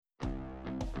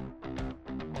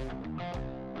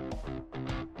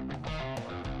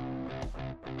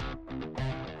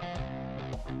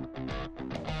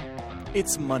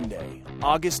It's Monday,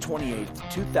 August 28th,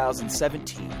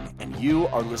 2017, and you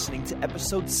are listening to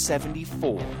episode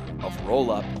 74 of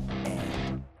Roll Up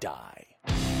and Die.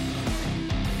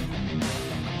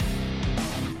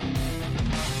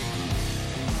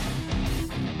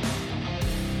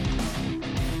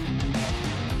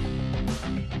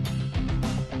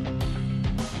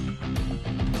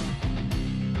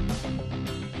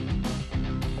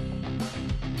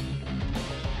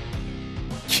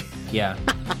 Yeah.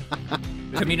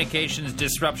 Communications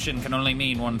disruption can only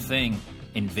mean one thing.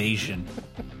 Invasion.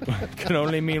 Can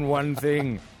only mean one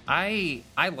thing. I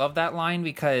love that line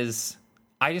because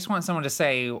I just want someone to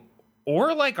say,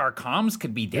 or like our comms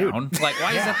could be down. Like,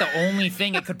 why is that the only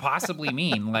thing it could possibly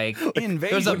mean? Like,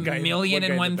 there's a million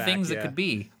and one things it could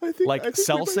be. I think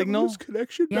cell signal?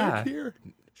 Connection back here.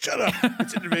 Shut up.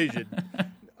 It's an invasion.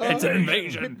 It's an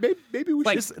invasion. Maybe we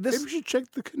should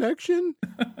check the connection.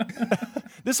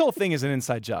 This whole thing is an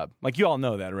inside job. Like, you all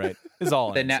know that, right? It's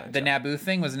all The an inside job. Naboo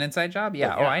thing was an inside job?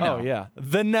 Yeah. Oh, I know. Oh, yeah.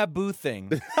 The Naboo thing.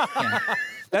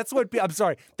 That's what, I'm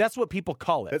sorry, that's what people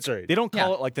call it. That's right. They don't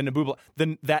call it like the Naboo,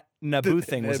 that Naboo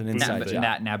thing was an inside job.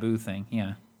 That Naboo thing,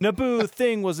 yeah. Naboo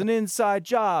thing was an inside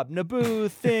job.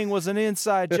 Naboo thing was an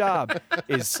inside job.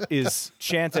 Is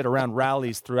chanted around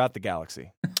rallies throughout the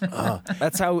galaxy.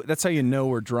 That's how you know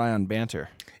we're dry on banter.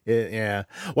 Yeah.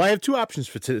 Well, I have two options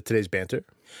for today's banter.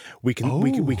 We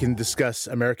can discuss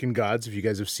American Gods if you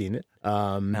guys have seen it.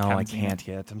 No, I can't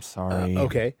yet. I'm sorry.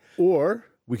 Okay. Or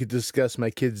we could discuss my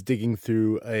kids digging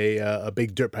through a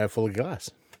big dirt pile full of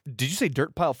glass. Did you say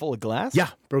dirt pile full of glass? Yeah,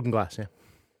 broken glass. Yeah.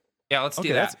 Yeah, let's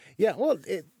do that. Yeah. Well,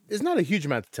 it's not a huge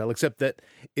amount to tell, except that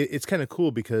it's kind of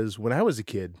cool because when I was a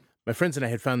kid, my friends and I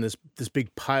had found this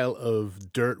big pile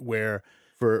of dirt where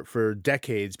for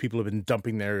decades people have been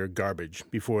dumping their garbage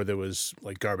before there was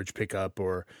like garbage pickup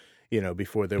or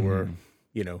before there were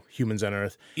humans on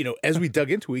Earth. As we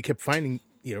dug into it, we kept finding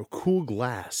cool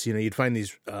glass. You'd find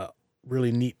these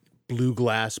really neat blue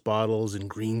glass bottles and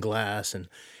green glass and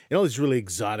all these really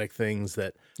exotic things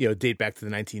that date back to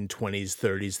the 1920s,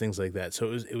 30s, things like that.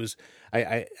 So it was.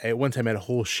 I at one time had a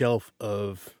whole shelf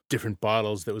of different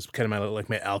bottles that was kind of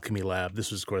my alchemy lab.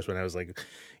 This was, of course, when I was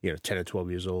 10 or 12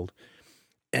 years old,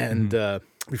 and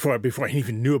before I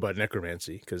even knew about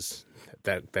necromancy, because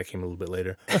that came a little bit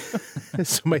later.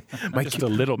 So my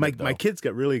kids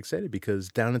got really excited because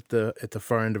down at the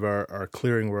far end of our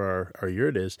clearing where our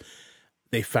yurt is,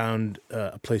 they found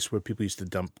a place where people used to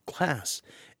dump glass,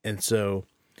 and so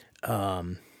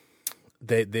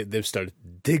they've started to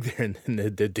dig there, and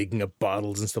they're digging up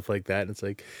bottles and stuff like that. And it's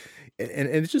like, and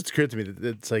it just occurred to me that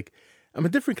it's like I'm a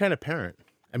different kind of parent.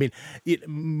 I mean,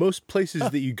 most places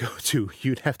that you go to,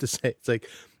 you'd have to say it's like,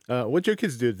 what'd your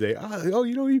kids do today?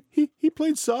 He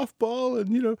played softball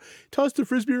and tossed a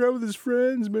frisbee around with his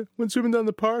friends, went swimming down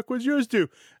the park. What'd yours do?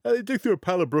 They dig through a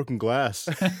pile of broken glass.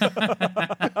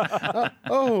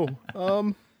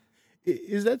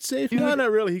 Is that safe? No,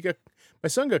 not really. My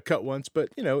son got cut once, but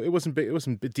it wasn't big. It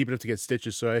wasn't deep enough to get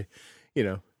stitches, so I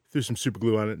threw some super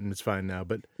glue on it and it's fine now.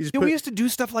 But we used to do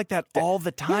stuff like that all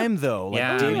the time, though.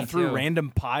 Like dig through too.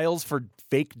 random piles for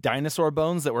fake dinosaur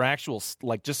bones that were actual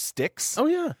just sticks. Oh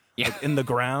yeah, in the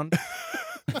ground.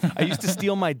 I used to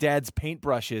steal my dad's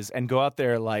paintbrushes and go out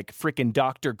there like freaking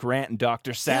Dr. Grant and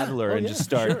Dr. Sadler and just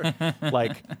start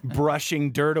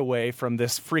brushing dirt away from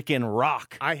this freaking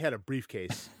rock. I had a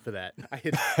briefcase for that. I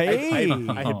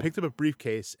had picked up a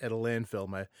briefcase at a landfill.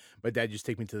 My dad used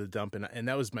to take me to the dump, and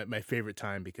that was my favorite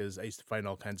time because I used to find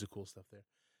all kinds of cool stuff there.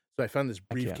 So I found this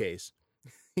briefcase.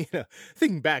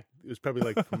 Thinking back, it was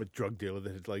probably from a drug dealer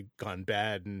that had gone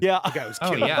bad, and the guy was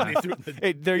killing.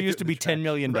 There used to be $10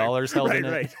 million held in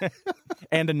it,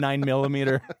 and a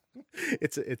 9mm.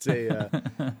 It's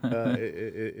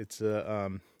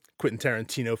a Quentin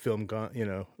Tarantino film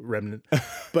gone, remnant,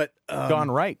 but gone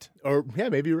right, or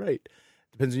maybe right.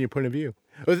 Depends on your point of view.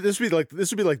 This would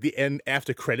be like the end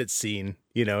after credits scene.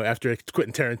 After a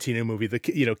Quentin Tarantino movie, the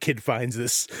kid finds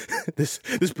this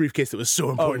briefcase that was so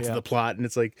important to the plot, and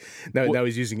it's like now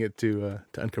he's using it to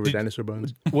uncover dinosaur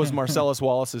bones. Was Marcellus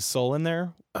Wallace's soul in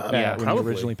there? When you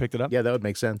originally picked it up. Yeah, that would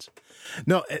make sense.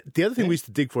 No, the other thing we used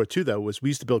to dig for too, though, was we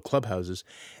used to build clubhouses,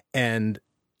 and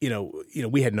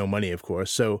we had no money, of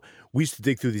course, so we used to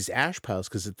dig through these ash piles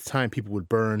because at the time people would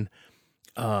burn,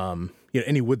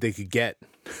 any wood they could get.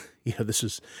 This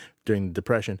was during the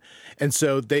Depression. And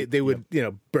so they would,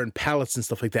 burn pallets and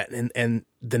stuff like that. And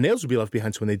the nails would be left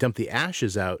behind. So when they dumped the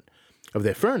ashes out of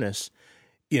their furnace,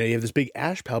 you have this big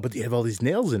ash pile, but you have all these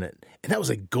nails in it. And that was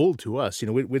like gold to us.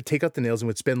 We'd take out the nails and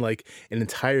we'd spend like an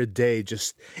entire day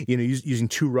just, using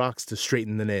 2 rocks to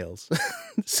straighten the nails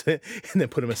and then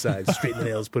put them aside, straighten the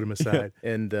nails, put them aside.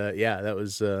 And that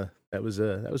was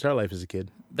our life as a kid.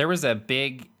 There was a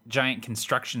big giant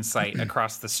construction site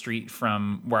across the street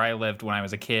from where I lived when I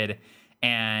was a kid.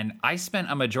 And I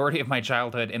spent a majority of my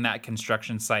childhood in that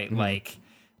construction site, like,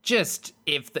 just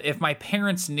if my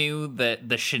parents knew that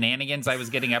the shenanigans I was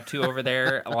getting up to over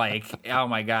there, like, oh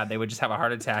my God, they would just have a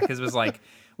heart attack. Because it was like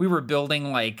we were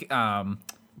building like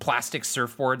plastic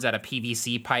surfboards out of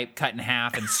PVC pipe cut in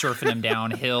half and surfing them down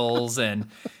hills and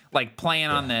like playing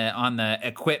on the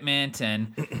equipment.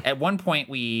 And at one point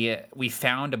we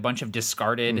found a bunch of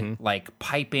discarded like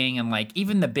piping and like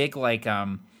even the big like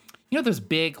those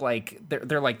big like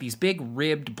they're like these big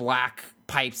ribbed black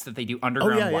pipes that they do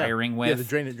underground wiring with. Yeah, the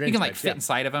drainage you can like pipes, fit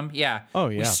inside of them. Yeah. Oh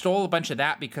yeah. We stole a bunch of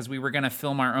that because we were going to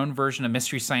film our own version of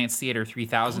Mystery Science Theater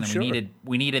 3000, and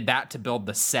we needed that to build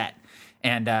the set.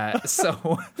 And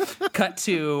so cut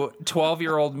to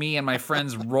 12-year-old me and my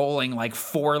friends rolling like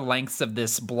 4 lengths of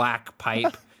this black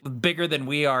pipe, bigger than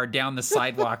we are, down the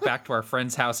sidewalk back to our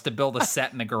friend's house to build a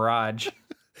set in the garage.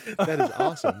 That is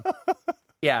awesome.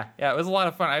 Yeah, it was a lot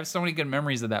of fun. I have so many good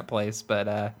memories of that place,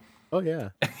 but oh yeah,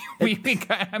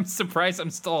 I'm surprised I'm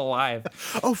still alive.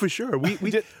 Oh, for sure. We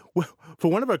did for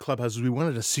one of our clubhouses. We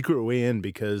wanted a secret way in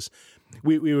because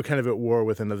we were kind of at war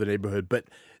with another neighborhood, but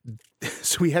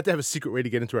so we had to have a secret way to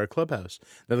get into our clubhouse.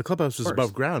 Now the clubhouse was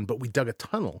above ground, but we dug a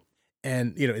tunnel,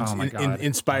 and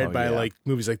inspired by like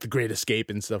movies like The Great Escape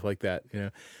and stuff like that.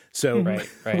 So right.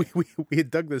 we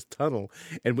had dug this tunnel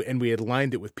and we had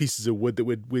lined it with pieces of wood that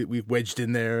we wedged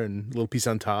in there and a little piece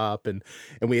on top, and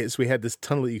we had this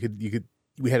tunnel that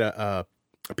we had a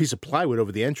piece of plywood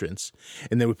over the entrance,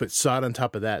 and then we put sod on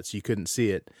top of that so you couldn't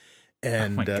see it.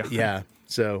 And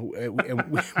so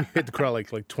we had to crawl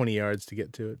like 20 yards to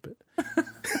get to it, but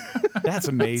that's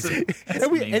amazing.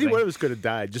 Any one of us could have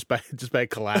died just by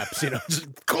collapse,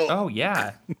 Oh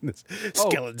yeah,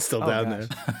 skeleton's still down there.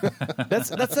 That's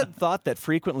that thought that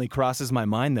frequently crosses my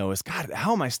mind, though, is God,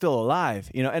 how am I still alive?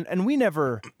 And we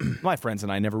never, my friends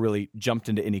and I never really jumped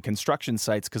into any construction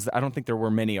sites because I don't think there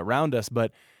were many around us,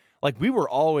 but like we were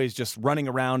always just running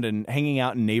around and hanging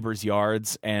out in neighbors'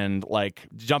 yards and like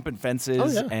jumping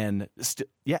fences and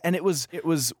and it was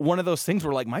one of those things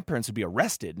where like my parents would be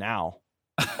arrested now.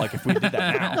 Like if we did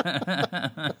that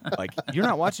now, like you're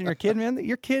not watching your kid, man.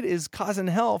 Your kid is causing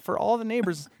hell for all the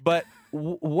neighbors. But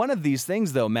one of these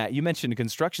things, though, Matt, you mentioned a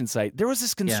construction site. There was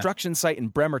this construction site in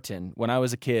Bremerton when I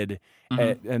was a kid,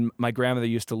 and my grandmother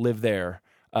used to live there,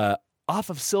 off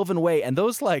of Sylvan Way, and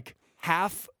those like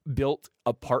half-built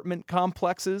apartment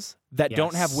complexes that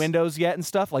don't have windows yet and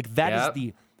stuff. Like that is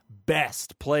the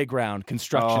best playground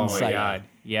construction site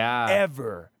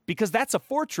ever. Because that's a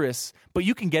fortress, but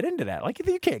you can get into that. Like you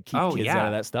can't keep kids out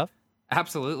of that stuff.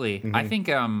 Absolutely. I think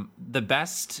the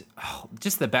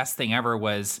best thing ever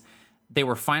was they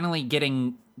were finally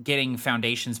getting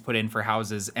foundations put in for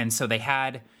houses, and so they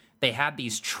had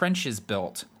these trenches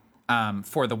built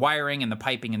for the wiring and the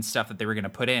piping and stuff that they were going to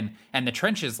put in, and the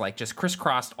trenches like just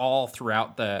crisscrossed all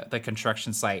throughout the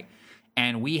construction site,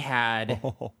 and we had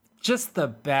just the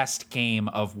best game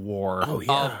of war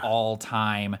of all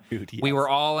time. Dude, yes. We were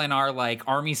all in our like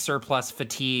army surplus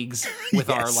fatigues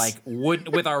with our like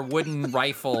wooden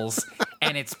rifles,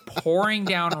 and it's pouring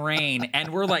down rain,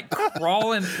 and we're like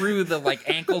crawling through the like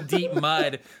ankle deep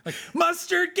mud, like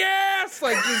mustard gas,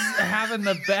 like just having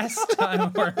the best time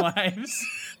of our lives.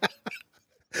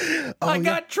 I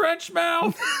got trench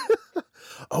mouth.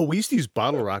 Oh, we used to use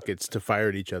bottle rockets to fire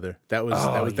at each other. That was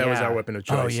our weapon of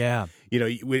choice. Oh yeah.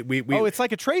 It's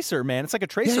like a tracer, man. It's like a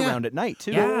tracer round at night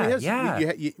too.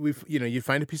 You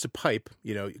find a piece of pipe,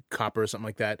 copper or something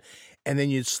like that, and then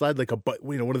you slide like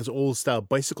one of those old style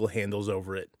bicycle handles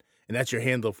over it, and that's your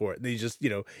handle for it. And then you just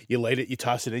you light it, you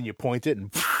toss it in, you point it,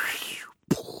 and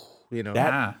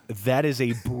that is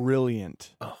a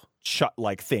brilliant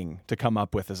shot-like thing to come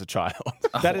up with as a child.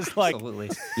 That is like,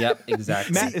 absolutely. Yep,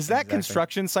 exactly. Matt, is that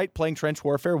construction site playing trench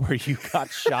warfare where you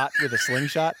got shot with a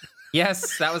slingshot?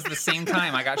 Yes, that was the same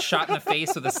time. I got shot in the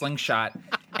face with a slingshot,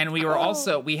 and we had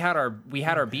our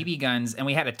BB guns, and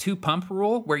we had a 2-pump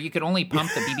rule where you could only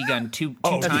pump the BB gun two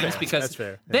times because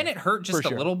then it hurt just a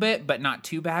little bit, but not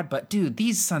too bad. But dude,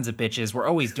 these sons of bitches were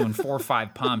always doing 4 or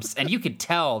 5 pumps, and you could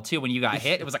tell too when you got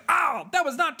hit. It was like, oh, that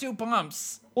was not 2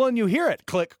 pumps. Well, and you hear it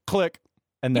click, click,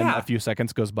 And then a few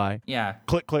seconds goes by. Yeah.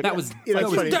 Click, click. That was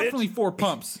definitely 4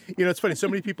 pumps. It's funny. So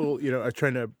many people, are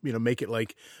trying to, make it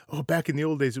like, oh, back in the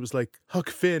old days, it was like Huck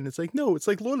Finn. It's like, no, it's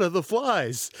like Lord of the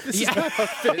Flies. This is not Huck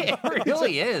Finn. It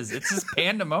really is. It's just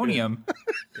pandemonium.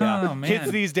 Yeah. Oh, man.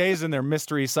 Kids these days in their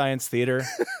Mystery Science Theater.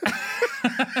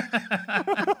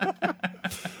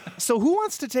 So who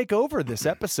wants to take over this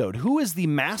episode? Who is the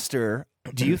master,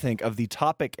 do you think, of the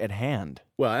topic at hand?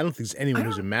 Well, I don't think there's anyone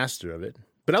who's a master of it.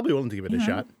 But I'll be willing to give it a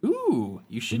shot. Ooh,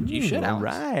 you should, Alex. All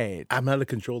right. I'm out of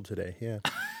control today. Yeah,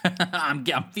 I'm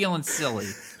feeling silly,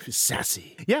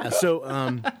 sassy. Yeah.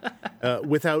 So,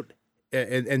 without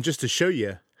and just to show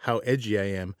you how edgy I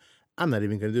am, I'm not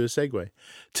even going to do a segue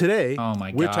today. Oh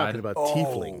my God, we're talking about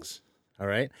tieflings. All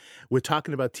right, we're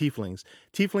talking about tieflings.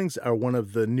 Tieflings are one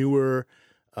of the newer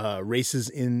races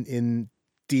in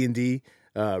D&D.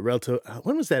 Relative.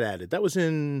 When was that added? That was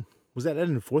in. Was that added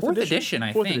in fourth edition?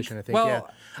 I fourth think. Edition, I think. Well, yeah. so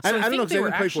I don't know think they were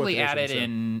exactly actually added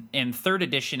in third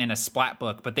edition in a splat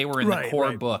book, but they were in the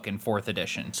core book in fourth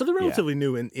edition. So they're relatively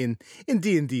new in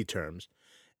D&D terms,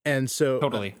 and so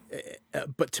totally.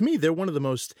 But to me, they're one of the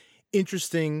most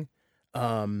interesting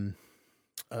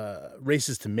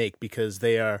races to make because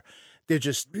they're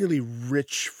just really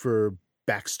rich for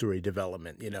backstory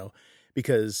development.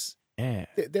 Because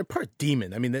they're part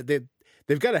demon. I mean,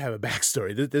 they've got to have a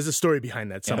backstory. There's a story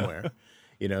behind that somewhere,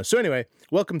 So anyway,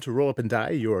 welcome to Roll Up and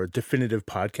Die, your definitive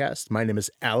podcast. My name is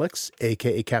Alex,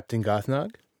 a.k.a. Captain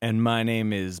Gothnog. And my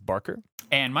name is Barker.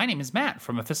 And my name is Matt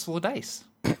from A Fistful of Dice.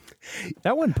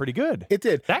 That went pretty good. It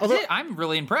did. That's it. I'm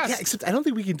really impressed. Yeah, except I don't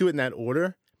think we can do it in that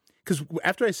order. Because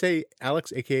after I say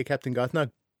Alex, a.k.a. Captain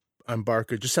Gothnog, I'm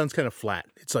Barker, it just sounds kind of flat.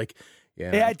 It's like...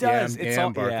 Yeah, it does. It's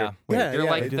all Barker. You're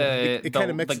like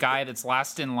the guy that's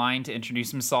last in line to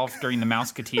introduce himself during the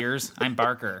Mouseketeers. I'm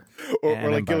Barker. or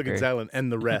like Gilligan's Island,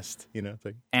 and the rest. It's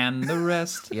like and the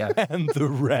rest. Yeah, and the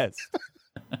rest.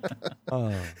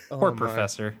 Poor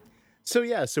professor. So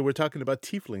we're talking about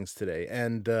tieflings today,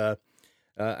 and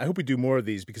I hope we do more of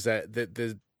these because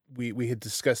we had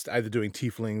discussed either doing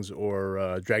tieflings or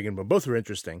Dragonborn. Both are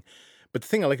interesting, but the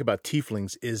thing I like about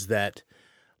tieflings is that,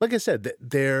 like I said,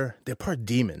 they're part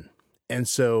demon. And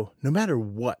so no matter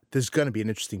what, there's going to be an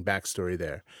interesting backstory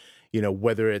there.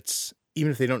 Whether it's,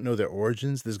 even if they don't know their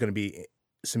origins, there's going to be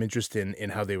some interest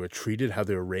in how they were treated, how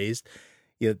they were raised.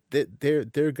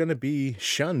 They're going to be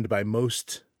shunned by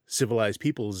most civilized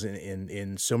peoples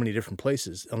in so many different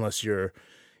places, unless you're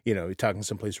talking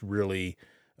someplace really,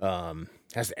 it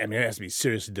has to be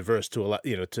seriously diverse to allow,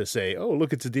 to say, oh,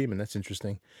 look, it's a demon. That's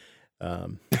interesting.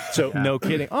 So no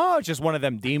kidding. Oh, it's just one of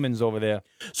them demons over there.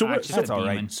 So that's all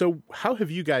right. So how have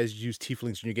you guys used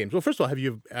tieflings in your games? Well, first of all, have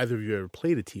either of you ever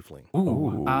played a tiefling?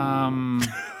 Ooh.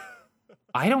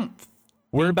 I don't.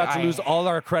 We're about to lose all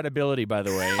our credibility, by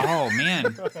the way. Oh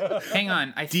man, hang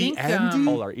on. I think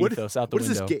all our ethos out the window.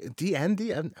 What is this game?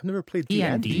 D&D? I've never played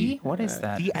D&D. What is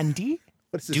that? D&D?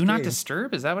 What's this Do game? not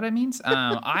disturb. Is that what it means?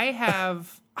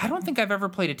 I don't think I've ever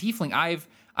played a tiefling.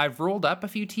 I've rolled up a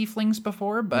few tieflings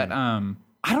before, but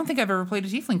I don't think I've ever played a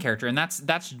tiefling character, and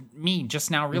that's me just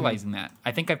now realizing that.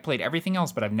 I think I've played everything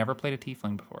else, but I've never played a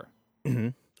tiefling before. Mm-hmm.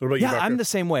 What about you, Barker? I'm the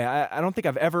same way. I don't think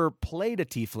I've ever played a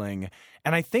tiefling,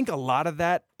 and I think a lot of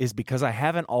that is because I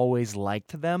haven't always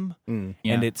liked them, and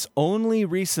it's only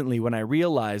recently when I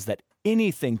realized that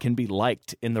anything can be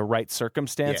liked in the right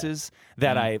circumstances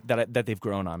that they've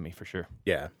grown on me for sure.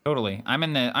 Yeah, totally. I'm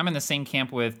in the same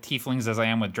camp with tieflings as I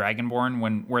am with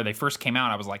Dragonborn. Where they first came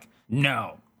out, I was like,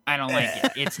 no, I don't like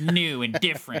it. It's new and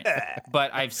different.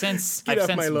 But I've since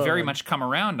very much come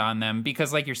around on them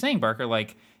because, like you're saying, Barker,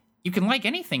 like you can like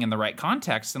anything in the right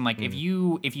context, and like if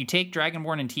you take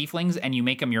Dragonborn and tieflings and you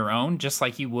make them your own, just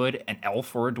like you would an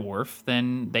elf or a dwarf,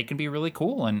 then they can be really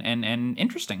cool and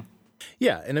interesting.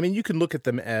 Yeah, and I mean, you can look at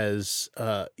them as,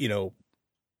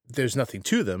 there's nothing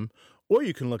to them, or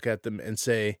you can look at them and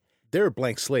say, they're a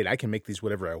blank slate. I can make these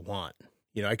whatever I want.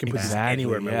 I can put this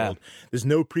anywhere in my world. There's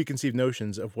no preconceived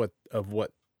notions of what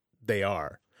they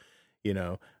are.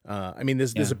 I mean,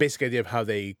 there's a basic idea of how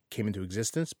they came into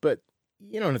existence, but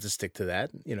you don't have to stick to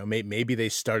that. Maybe they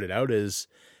started out as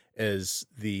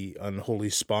the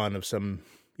unholy spawn of some,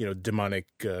 demonic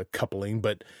coupling,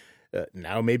 but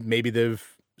now maybe they've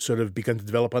sort of begun to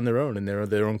develop on their own and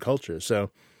their own culture.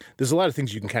 So there's a lot of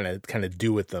things you can kind of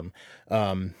do with them.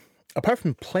 Apart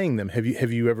from playing them, have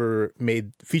you ever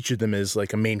featured them as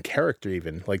like a main character,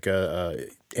 even like a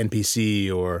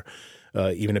NPC or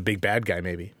even a big bad guy,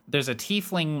 maybe? There's a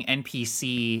tiefling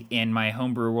NPC in my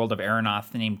homebrew world of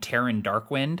Aeronoth named Terran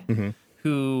Darkwind,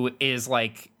 who is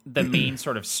like the main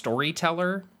sort of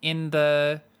storyteller in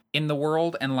the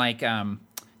world, and like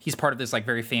he's part of this like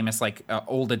very famous like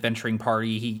old adventuring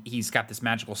party. He's got this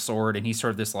magical sword, and he's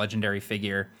sort of this legendary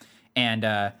figure.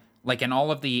 And like in all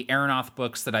of the Aeronoth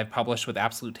books that I've published with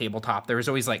Absolute Tabletop, there's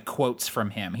always like quotes from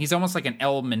him. He's almost like an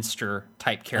Elminster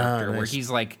type character, where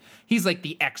he's like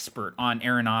the expert on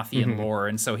Aeronothian lore.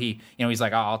 And so he's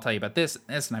like, oh, I'll tell you about this,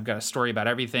 and I've got a story about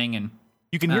everything. And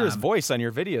you can hear his voice on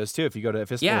your videos too. If you go to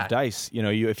Fistful of Dice,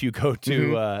 if you go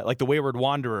to like the Wayward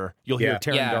Wanderer, you'll hear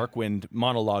Terran Darkwind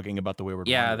monologuing about the Wayward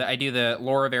Wanderer. I do the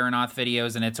Lore of Aeronoth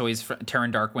videos, and it's always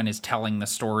Terran Darkwind is telling the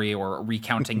story or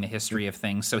recounting the history of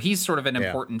things. So he's sort of an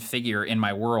important figure in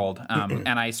my world. And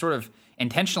I sort of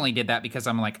intentionally did that because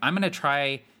I'm like, I'm going to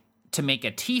try to make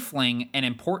a tiefling an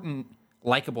important,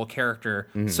 likable character,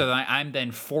 so that I'm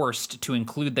then forced to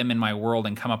include them in my world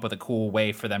and come up with a cool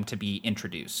way for them to be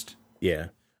introduced. Yeah.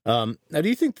 Now, do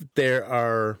you think that there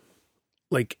are,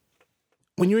 like,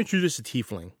 when you introduce a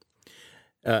tiefling,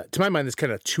 to my mind, there's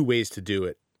kind of two ways to do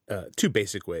it, two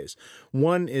basic ways.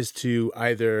 One is to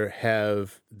either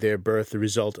have their birth the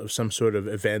result of some sort of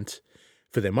event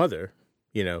for their mother,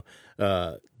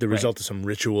 the result of some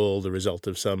ritual, the result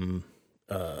of some,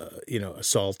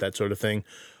 assault, that sort of thing.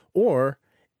 Or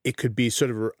it could be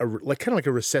sort of kind of like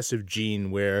a recessive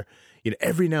gene where,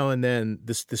 every now and then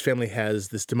this family has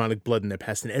this demonic blood in their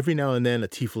past, and every now and then a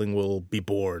tiefling will be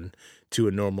born to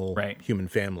a normal human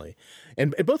family.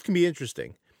 And both can be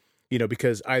interesting,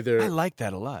 because either... I like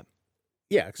that a lot.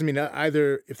 Yeah, because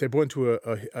either if they're born to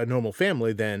a normal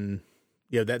family, then,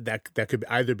 that could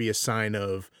either be a sign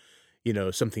of,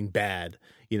 something bad.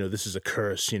 This is a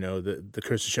curse, the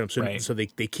curse is shown up. So they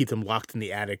keep them locked in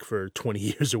the attic for 20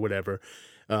 years or whatever.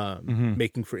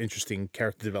 Making for interesting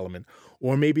character development,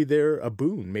 or maybe they're a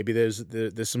boon. Maybe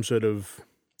there's some sort of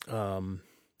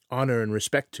honor and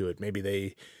respect to it. Maybe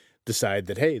they decide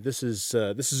that, hey, this is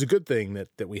a good thing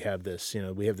that we have this.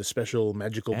 We have the special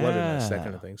magical blood in us, that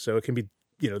kind of thing. So it can be,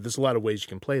 there's a lot of ways you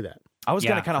can play that. I was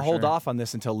going to kind of hold off on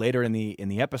this until later in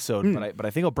the episode, but I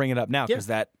think I'll bring it up now because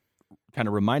that kind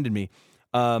of reminded me.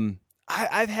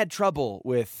 I've had trouble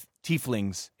with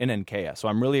tieflings in Enkea, so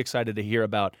I'm really excited to hear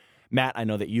about. Matt, I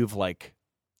know that you've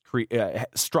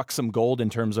struck some gold in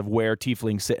terms of where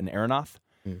tieflings sit in Aeronoth.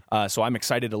 So I'm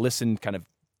excited to listen kind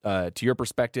of to your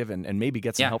perspective and maybe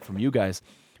get some help from you guys.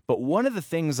 But one of the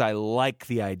things I like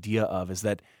the idea of is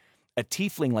that a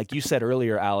tiefling, like you said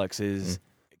earlier, Alex, is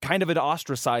kind of an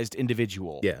ostracized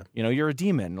individual. Yeah. You're a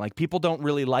demon. Like, people don't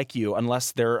really like you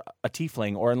unless they're a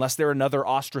tiefling or unless they're another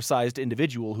ostracized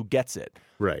individual who gets it.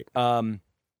 Right. But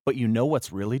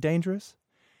what's really dangerous?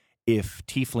 If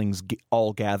tieflings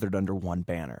all gathered under one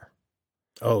banner.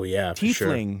 Oh yeah,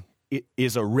 tiefling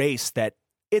is a race that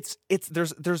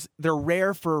they're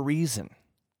rare for a reason,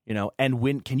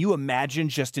 And can you imagine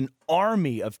just an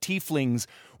army of tieflings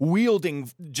wielding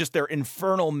just their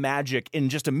infernal magic in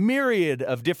just a myriad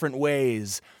of different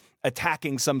ways,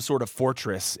 attacking some sort of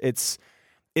fortress? It's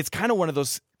kind of one of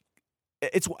those.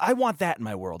 I want that in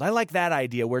my world. I like that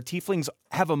idea where tieflings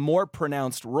have a more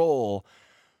pronounced role,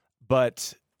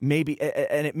 but maybe,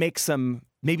 and it makes them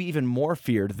maybe even more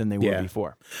feared than they were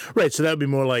before. Right. So that would be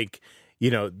more like,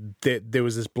 there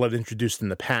was this blood introduced in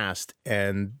the past,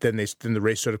 and then the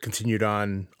race sort of continued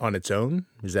on its own.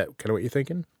 Is that kind of what you're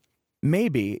thinking?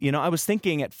 Maybe. I was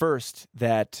thinking at first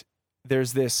that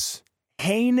there's this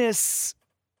heinous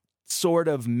sort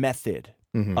of method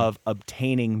of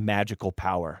obtaining magical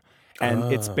power.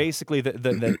 And it's basically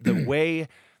the way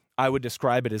I would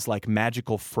describe it is like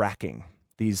magical fracking.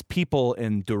 These people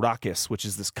in Durakis, which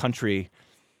is this country,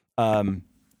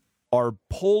 are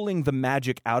pulling the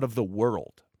magic out of the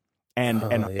world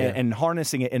and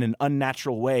harnessing it in an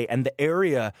unnatural way. And the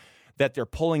area that they're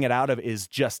pulling it out of is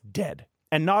just dead.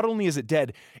 And not only is it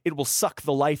dead, it will suck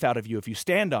the life out of you if you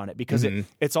stand on it, because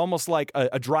it's almost like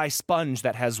a dry sponge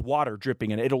that has water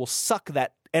dripping in it. It will suck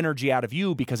that energy out of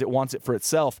you because it wants it for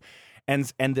itself. And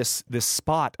this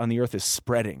spot on the earth is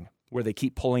spreading, where they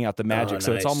keep pulling out the magic.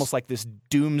 So it's almost like this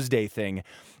doomsday thing.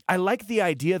 I like the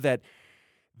idea that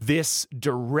this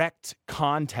direct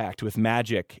contact with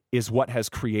magic is what has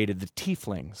created the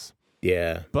tieflings.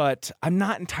 Yeah. But I'm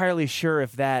not entirely sure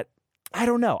if that... I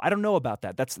don't know. I don't know about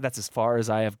that. That's as far as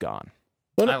I have gone.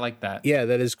 Well, I like that. Yeah,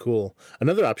 that is cool.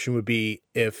 Another option would be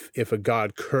if a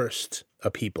god cursed a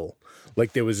people.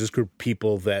 Like there was this group of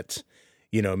people that,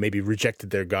 maybe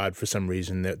rejected their god for some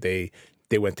reason, that they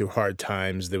went through hard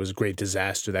times, there was a great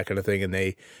disaster, that kind of thing, and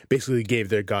they basically gave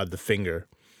their god the finger.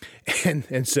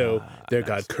 And so their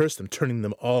god cursed them, turning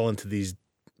them all into these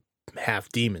half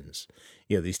demons,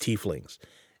 these tieflings.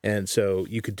 And so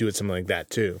you could do it something like that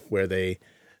too, where they're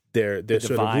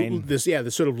sort of they're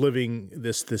sort of living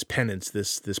this penance,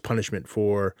 this punishment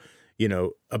for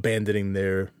abandoning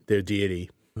their deity.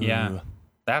 Yeah,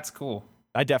 that's cool.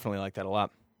 I definitely like that a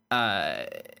lot.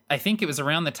 I think it was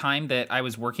around the time that I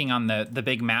was working on the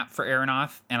big map for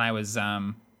Aeronoth, and I was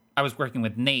working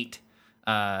with Nate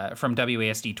from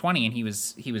WASD 20, and he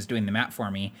was doing the map for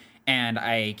me, and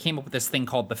I came up with this thing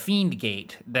called the Fiend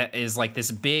Gate that is like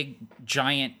this big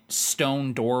giant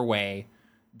stone doorway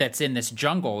that's in this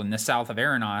jungle in the south of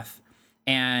Aeronoth.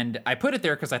 And I put it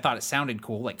there because I thought it sounded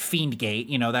cool, like Fiend Gate.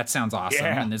 That sounds awesome.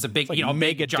 Yeah. And there's a big, like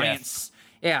big giant. Death.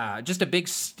 Yeah, just a big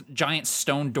giant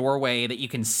stone doorway that you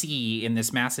can see in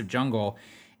this massive jungle.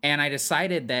 And I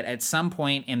decided that at some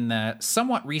point in the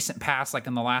somewhat recent past, like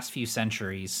in the last few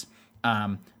centuries,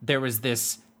 there was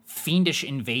this fiendish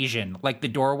invasion. Like the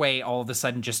doorway all of a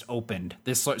sudden just opened.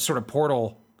 This sort of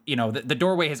portal, the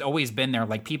doorway has always been there.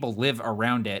 Like people live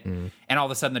around it. And all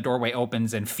of a sudden the doorway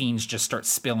opens and fiends just start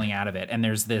spilling out of it. And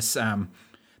there's this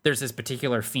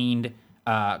particular fiend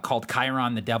called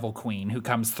Chiron the Devil Queen who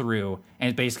comes through and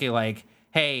is basically like,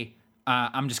 hey,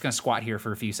 I'm just going to squat here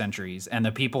for a few centuries. And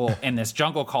the people in this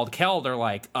jungle called Keld are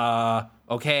like,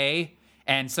 okay.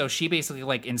 And so she basically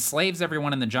like enslaves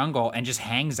everyone in the jungle and just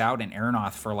hangs out in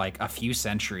Aeronoth for like a few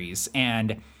centuries.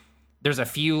 And there's a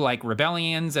few like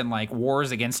rebellions and like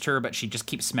wars against her, but she just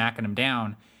keeps smacking them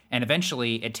down. And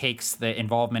eventually it takes the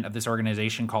involvement of this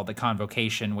organization called the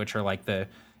Convocation, which are like the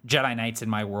Jedi Knights in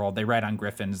my world. They ride on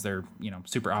griffins. They're,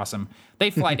 super awesome. They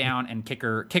fly down and kick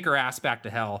her ass back to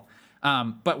hell.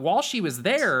 But while she was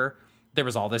there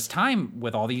was all this time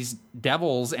with all these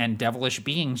devils and devilish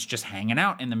beings just hanging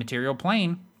out in the material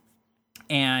plane.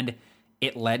 And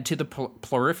it led to the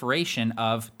proliferation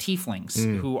of tieflings,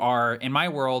 who are, in my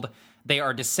world, they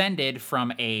are descended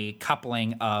from a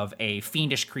coupling of a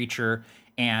fiendish creature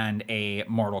and a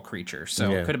mortal creature.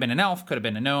 So it could have been an elf, could have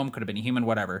been a gnome, could have been a human,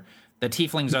 whatever. The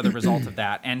tieflings are the result of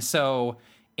that. And so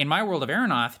in my world of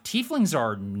Aeronoth, tieflings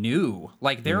are new.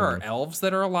 Like there are elves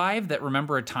that are alive that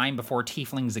remember a time before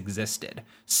tieflings existed.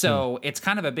 So it's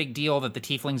kind of a big deal that the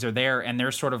tieflings are there, and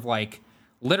they're sort of like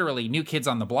literally new kids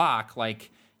on the block.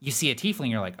 Like you see a tiefling,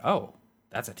 you're like, oh,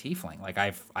 that's a tiefling. Like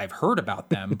I've heard about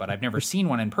them, but I've never seen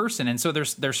one in person. And so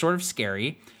they're sort of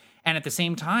scary. And at the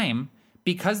same time,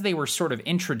 because they were sort of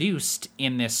introduced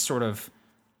in this sort of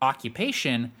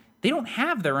occupation, they don't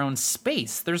have their own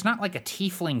space. There's not like a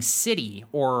tiefling city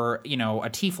or, a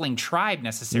tiefling tribe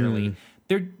necessarily.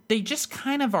 They just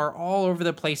kind of are all over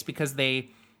the place because they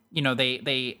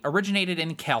originated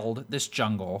in Keld, this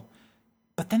jungle,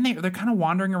 but then they're kind of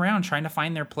wandering around trying to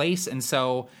find their place. And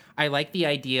so I like the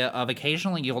idea of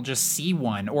occasionally you'll just see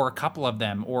one or a couple of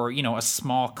them or, a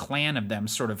small clan of them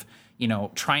sort of,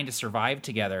 trying to survive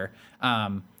together.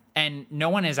 And no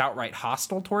one is outright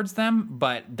hostile towards them,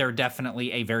 but they're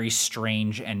definitely a very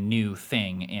strange and new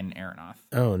thing in Aeronoth.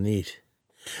 Oh, neat.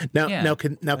 Now,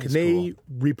 can they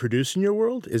reproduce in your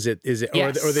world? Is it,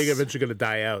 yes. Or are they eventually going to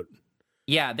die out?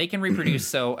 Yeah, they can reproduce.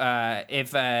 So,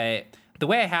 if the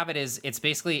way I have it is,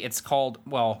 it's called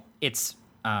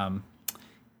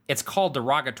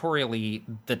derogatorily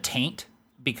the taint,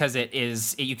 because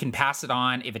you can pass it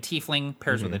on if a tiefling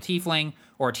pairs with a tiefling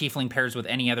or a tiefling pairs with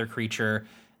any other creature.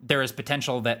 There is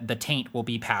potential that the taint will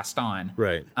be passed on.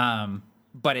 Right.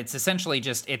 But it's essentially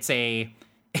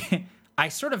I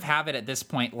sort of have it at this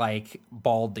point like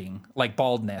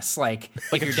baldness. Like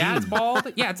if your dad's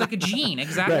bald, yeah, it's like a gene.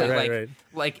 Exactly. Right.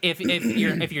 Like if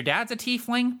your dad's a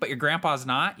tiefling, but your grandpa's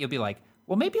not, you'll be like,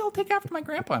 well, maybe I'll take after my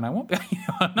grandpa and I won't be,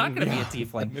 I'm not going to be a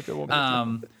tiefling. Maybe I won't be a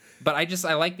tiefling. But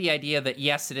I like the idea that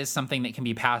yes, it is something that can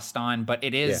be passed on, but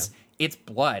it is, it's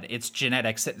blood, it's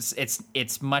genetics,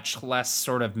 it's much less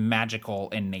sort of magical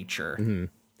in nature.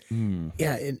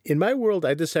 Yeah, in my world,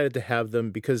 I decided to have them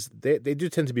because they do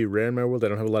tend to be rare in my world. I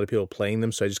don't have a lot of people playing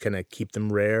them, so I just kind of keep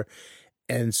them rare.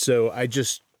 And so I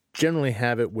just generally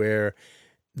have it where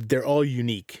they're all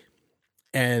unique.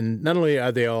 And not only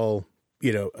are they all,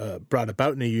 brought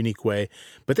about in a unique way,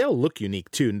 but they all look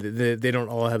unique too. They don't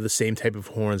all have the same type of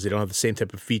horns. They don't have the same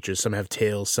type of features. Some have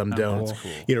tails, some don't. That's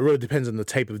cool. It really depends on the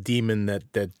type of demon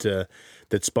that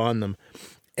spawned them.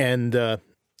 And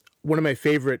one of my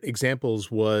favorite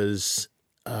examples was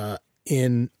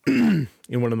in one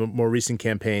of the more recent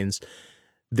campaigns.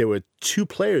 There were two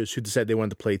players who decided they wanted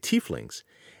to play tieflings,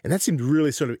 and that seemed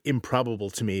really sort of improbable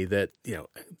to me. That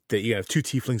you have two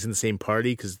tieflings in the same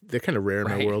party because they're kind of rare in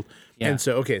my world. Yeah. And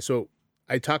so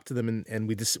I talked to them and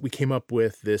we came up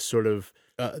with this sort of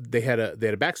they had a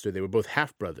backstory. They were both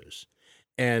half brothers,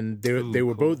 and both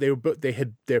of their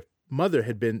mothers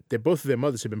had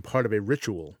been part of a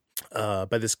ritual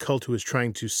by this cult who was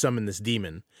trying to summon this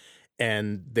demon,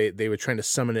 and they were trying to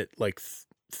summon it like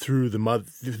through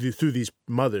these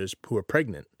mothers who were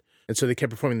pregnant. And so they kept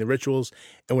performing the rituals,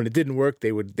 and when it didn't work,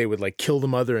 they would like kill the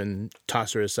mother and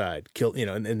toss her aside,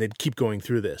 and they'd keep going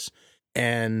through this.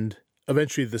 And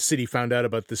eventually the city found out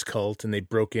about this cult, and they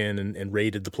broke in and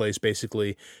raided the place,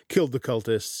 basically killed the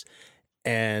cultists,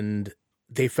 and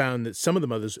they found that some of the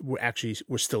mothers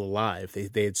were still alive.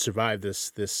 They had survived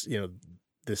this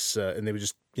and they were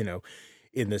just,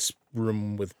 in this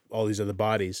room with all these other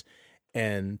bodies,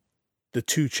 and the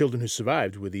 2 children who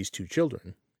survived were these 2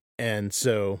 children. And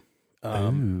so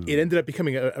it ended up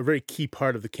becoming a very key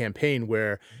part of the campaign,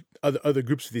 where other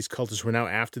groups of these cultists were now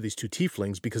after these 2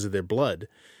 tieflings because of their blood,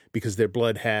 because their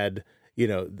blood had,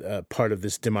 part of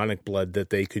this demonic blood that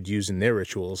they could use in their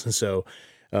rituals. And so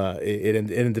it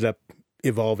ended up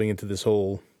evolving into this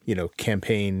whole,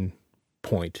 campaign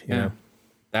point, you know?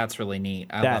 That's really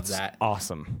neat. I love that.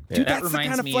 Dude, that that's the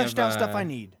kind of fleshed out stuff I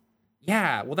need.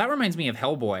 Yeah, well, that reminds me of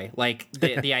Hellboy, like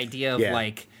the idea of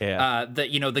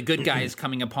the good guys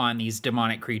coming upon these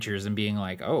demonic creatures and being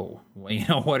like, oh,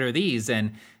 well, what are these?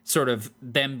 And sort of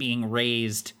them being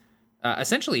raised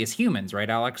essentially as humans, right,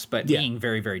 Alex? But being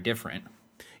very, very different.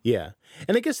 Yeah,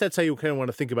 and I guess that's how you kind of want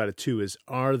to think about it too. Is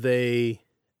are they,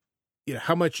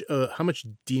 how much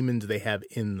demon do they have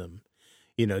in them?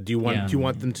 Do you want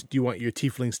your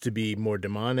tieflings to be more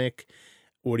demonic?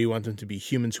 Or do you want them to be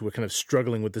humans who are kind of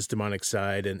struggling with this demonic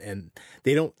side, and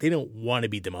they don't want to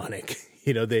be demonic,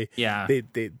 they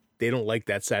don't like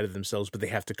that side of themselves, but they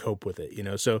have to cope with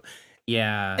it, So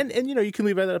and you can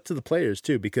leave that up to the players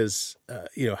too, because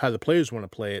how the players want to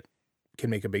play it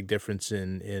can make a big difference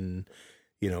in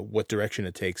what direction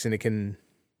it takes, and it can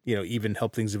even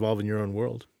help things evolve in your own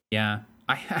world. Yeah,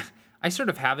 I sort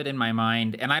of have it in my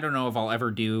mind, and I don't know if I'll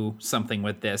ever do something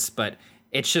with this, but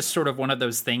it's just sort of one of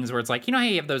those things where it's like, how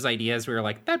you have those ideas where you're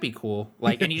like, that'd be cool.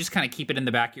 Like, and you just kind of keep it in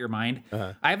the back of your mind.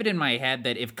 Uh-huh. I have it in my head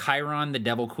that if Chiron, the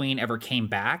Devil Queen, ever came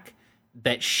back,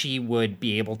 that she would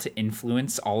be able to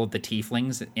influence all of the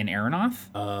tieflings in Aeronoth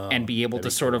and be able to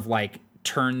sort of like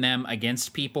turn them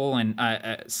against people and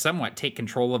somewhat take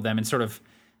control of them, and sort of,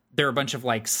 they're a bunch of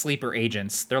like sleeper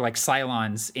agents. They're like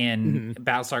Cylons in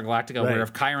Battlestar Galactica, where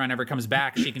if Chiron ever comes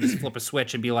back, she can just flip a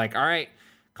switch and be like, all right,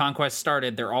 conquest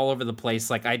started. They're all over the place.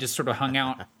 Like, I just sort of hung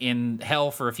out in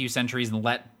hell for a few centuries and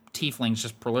let tieflings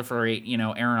just proliferate,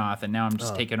 Aeronoth, and now I'm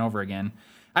just taking over again.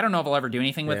 I don't know if I'll ever do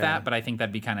anything with that, but I think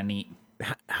that'd be kind of neat.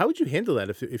 How would you handle that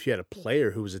if you had a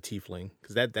player who was a tiefling?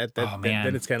 Because then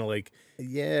it's kind of like,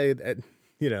 you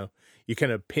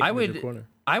kind of paint them in your corner.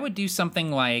 I would do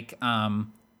something like,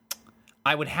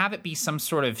 I would have it be some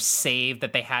sort of save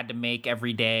that they had to make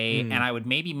every day, and I would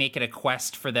maybe make it a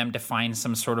quest for them to find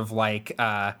some sort of like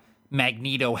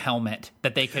Magneto helmet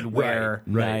that they could wear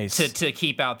to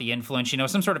keep out the influence.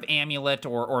 Some sort of amulet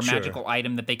or magical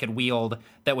item that they could wield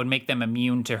that would make them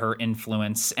immune to her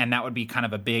influence, and that would be kind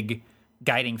of a big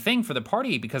guiding thing for the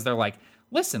party, because they're like,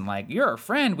 listen, like, you're our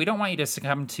friend. We don't want you to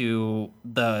succumb to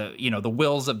the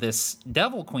wills of this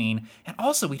Devil Queen. And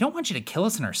also, we don't want you to kill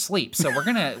us in our sleep. So we're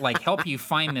going to like help you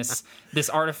find this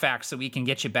artifact so we can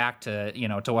get you back to, to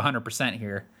 100%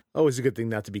 here. Always a good thing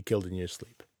not to be killed in your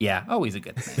sleep. Yeah, always a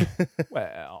good thing.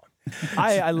 Well,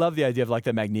 I love the idea of like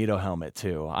the Magneto helmet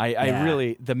too. I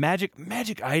really, the magic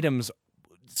items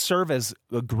serve as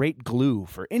a great glue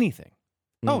for anything.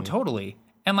 Oh, totally.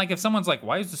 And like, if someone's like,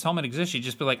 why does this helmet exist? You'd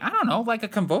just be like, I don't know, like a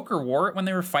Convoker wore it when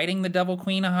they were fighting the Devil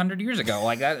Queen 100 years ago.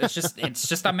 Like, that, it's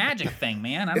just a magic thing,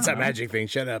 man. It's a magic thing.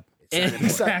 Shut up.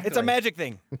 It's a magic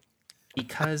thing.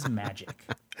 Because magic.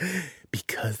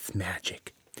 Because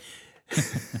magic.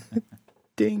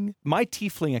 Ding. My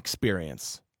tiefling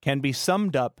experience can be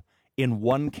summed up in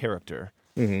one character,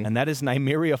 and that is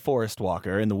Nymeria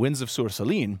Forestwalker in The Winds of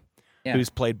Sursaline,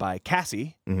 who's played by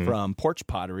Cassie from Porch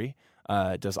Pottery.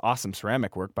 Does awesome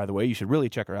ceramic work, by the way. You should really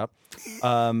check her out.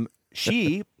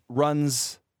 She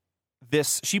plays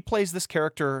this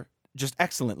character just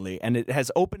excellently, and it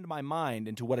has opened my mind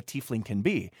into what a tiefling can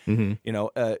be.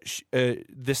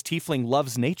 This tiefling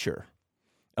loves nature,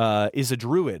 is a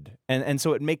druid, and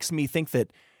so it makes me think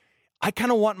that I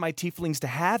kind of want my tieflings to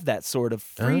have that sort of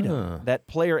freedom, that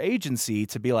player agency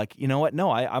to be like, you know what? No,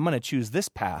 I'm going to choose this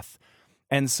path.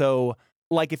 And so,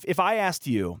 like, if I asked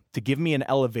you to give me an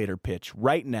elevator pitch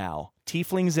right now,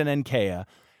 tieflings in Enkea,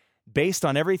 based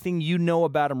on everything you know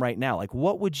about them right now, like,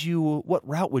 what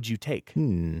route would you take?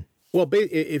 Well,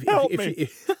 if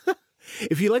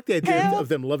you like the idea of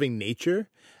them loving nature,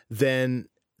 then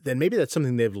maybe that's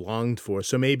something they've longed for.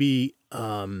 So maybe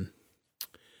the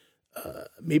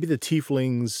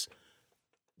tieflings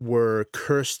were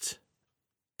cursed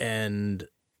and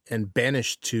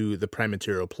banished to the prime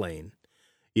material plane,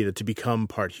 to become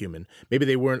part human. Maybe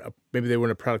they weren't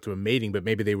a product of a mating, but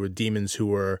maybe they were demons who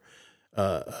were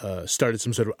started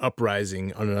some sort of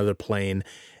uprising on another plane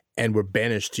and were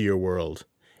banished to your world,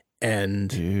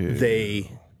 and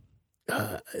they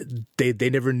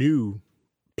never knew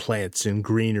plants and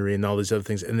greenery and all these other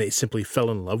things, and they simply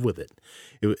fell in love with it.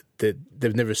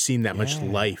 They've never seen that much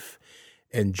life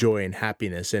and joy and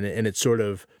happiness, and it sort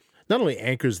of not only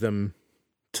anchors them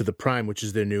to the Prime, which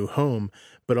is their new home,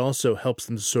 but also helps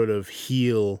them to sort of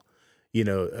heal,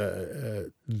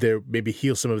 maybe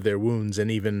heal some of their wounds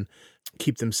and even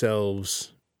keep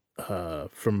themselves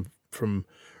from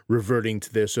reverting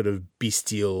to their sort of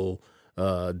bestial,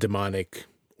 demonic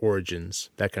origins,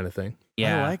 that kind of thing.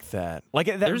 Yeah, I like that. Like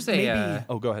that. There's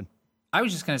oh, go ahead. I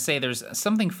was just going to say, there's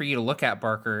something for you to look at,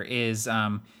 Barker. Is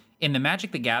in the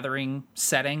Magic the Gathering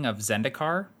setting of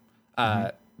Zendikar,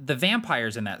 the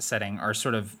vampires in that setting are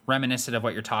sort of reminiscent of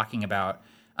what you're talking about.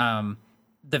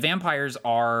 The vampires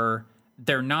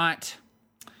they're not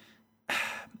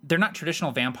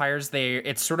traditional vampires.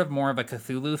 It's sort of more of a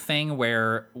Cthulhu thing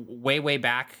where way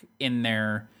back in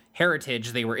their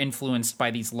heritage, they were influenced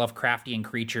by these Lovecraftian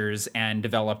creatures and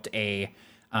developed a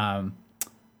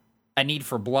need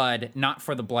for blood, not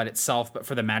for the blood itself, but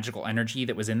for the magical energy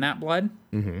that was in that blood.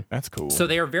 Mm-hmm. That's cool. So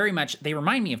they are they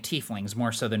remind me of tieflings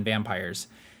more so than vampires.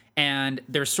 And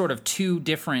there's sort of two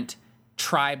different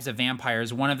tribes of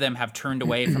vampires. One of them have turned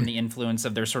away from the influence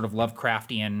of their sort of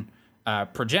Lovecraftian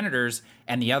progenitors,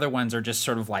 and the other ones are just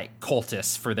sort of like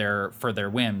cultists for their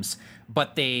whims.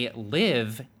 But they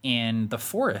live in the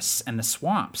forests and the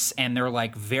swamps, and they're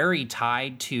like very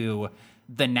tied to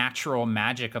the natural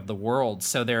magic of the world.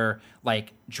 So they're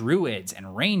like druids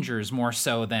and rangers more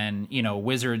so than,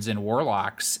 wizards and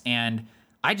warlocks. And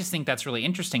I just think that's really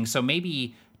interesting. So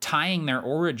maybe tying their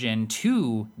origin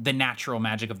to the natural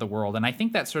magic of the world. And I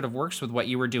think that sort of works with what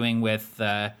you were doing with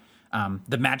the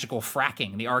magical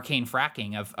fracking, the arcane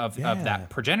fracking of that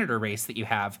progenitor race that you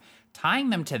have. Tying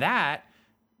them to that,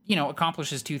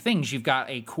 accomplishes two things. You've got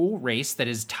a cool race that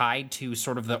is tied to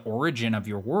sort of the origin of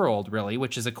your world, really,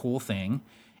 which is a cool thing.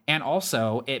 And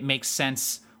also, it makes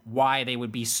sense why they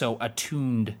would be so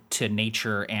attuned to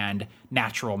nature and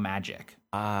natural magic.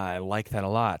 I like that a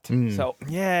lot. So,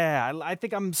 I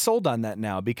think I'm sold on that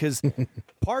now, because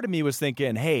part of me was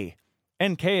thinking, hey,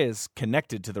 NK is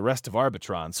connected to the rest of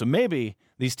Arbitron, so maybe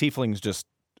these tieflings just,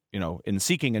 in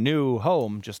seeking a new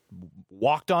home, just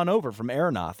walked on over from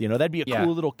Aeronoth. That'd be a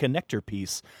cool little connector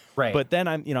piece. Right. But then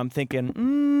I'm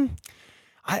thinking,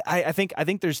 I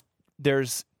think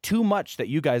there's too much that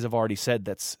you guys have already said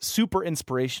that's super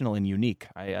inspirational and unique.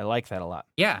 I like that a lot.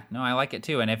 Yeah, no, I like it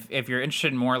too. And if you're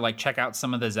interested in more, like, check out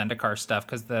some of the Zendikar stuff,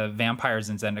 because the vampires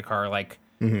in Zendikar are like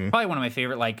probably one of my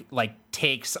favorite like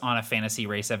takes on a fantasy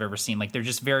race I've ever seen. Like, they're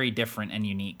just very different and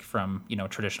unique from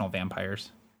traditional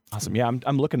vampires. Awesome. Yeah,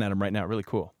 I'm looking at them right now. Really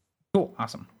cool. Cool.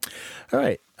 Awesome. All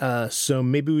right. So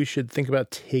maybe we should think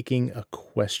about taking a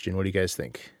question. What do you guys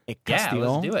think? Yeah,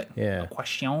 let's do it. Yeah. A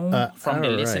question from the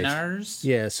listeners.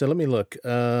 Yeah, so let me look.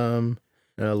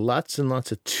 Lots and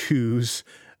lots of twos.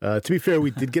 To be fair,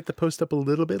 we did get the post up a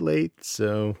little bit late,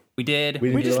 so... We did.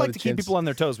 We just like to keep people on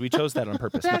their toes. We chose that on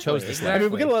purpose. Exactly. We chose this. Exactly. I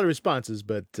mean, we got a lot of responses,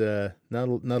 but not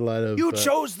a lot of... You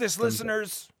chose this,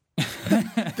 listeners!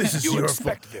 This is your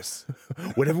fault. This.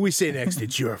 Whatever we say next,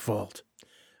 it's your fault.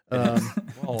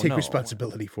 Take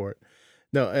responsibility for it.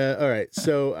 No, all right.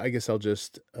 So I guess I'll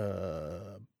just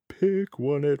pick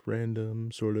one at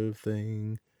random, sort of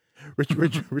thing.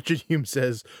 Richard Hume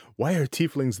says, "Why are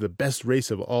tieflings the best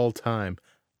race of all time?"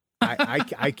 I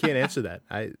can't answer that.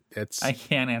 I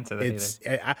can't answer that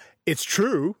either. It's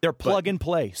true. They're plug and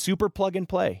play, super plug and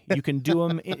play. You can do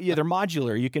them. They're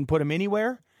modular. You can put them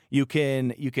anywhere. You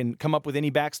can come up with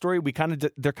any backstory.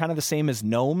 They're kind of the same as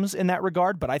gnomes in that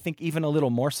regard, but I think even a little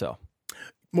more so.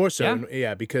 More so,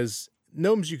 yeah, because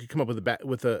gnomes you could come up with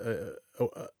a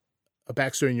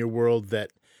backstory in your world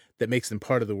that makes them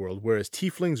part of the world, whereas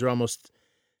tieflings are almost,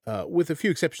 with a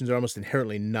few exceptions, are almost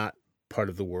inherently not part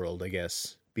of the world, I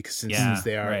guess, because since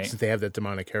they have that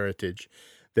demonic heritage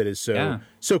that is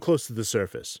so close to the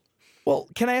surface. Well,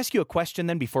 can I ask you a question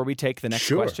then before we take the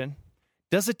next question?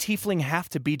 Does a tiefling have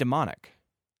to be demonic?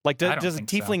 Like, does a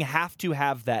tiefling have to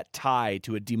have that tie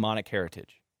to a demonic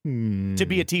heritage to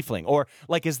be a tiefling? Or,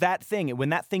 like, is that thing,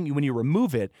 when you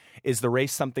remove it, is the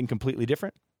race something completely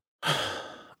different?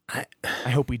 I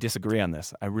hope we disagree on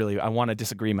this. I want to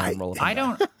disagree.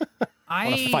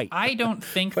 I don't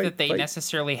think that they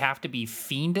necessarily have to be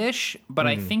fiendish, but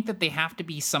I think that they have to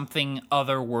be something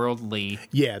otherworldly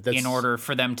in order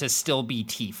for them to still be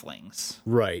tieflings.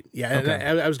 Right. Yeah. Okay.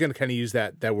 And I was going to kind of use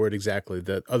that word exactly,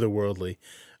 the otherworldly,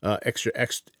 extra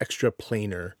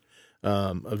planar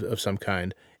of some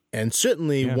kind. And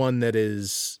certainly one that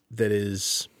is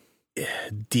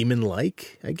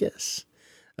demon-like, I guess.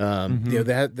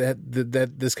 That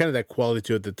there's kind of that quality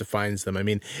to it that defines them. I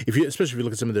mean, especially if you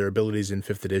look at some of their abilities in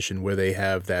 5th edition, where they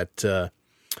have that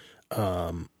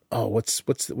what's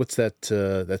that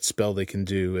that spell they can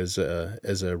do as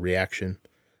a reaction?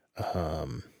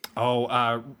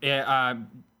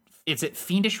 Is it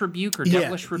Fiendish Rebuke or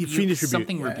Devilish Rebuke? Fiendish Rebuke.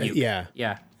 Something Rebuke.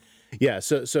 Yeah.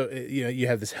 So you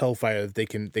have this hellfire that they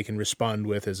can respond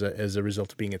with as a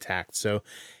result of being attacked. So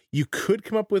you could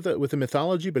come up with a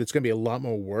mythology, but it's going to be a lot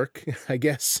more work, I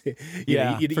guess. You'd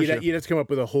have to come up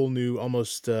with a whole new,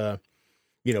 almost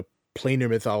planar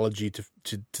mythology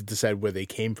to decide where they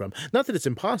came from. Not that it's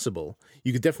impossible.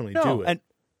 You could definitely do it.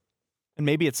 And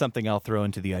maybe it's something I'll throw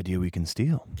into the idea we can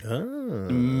steal.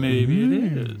 Maybe it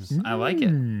is. I like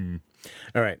it.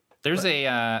 All right. There's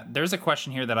a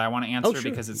question here that I want to answer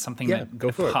because it's something that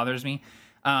bothers me.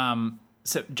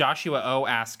 So Joshua O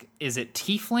asks, is it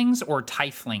tieflings or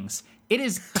tieflings? It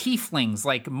is tieflings.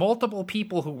 Like multiple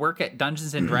people who work at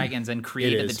Dungeons and Dragons and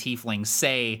created the tieflings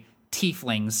say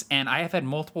tieflings. And I have had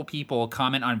multiple people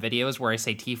comment on videos where I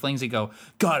say tieflings and go,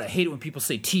 God, I hate it when people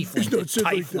say tieflings. It's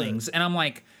tieflings. And I'm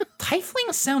like,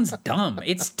 tieflings sounds dumb.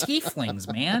 It's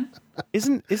tieflings, man.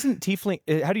 Isn't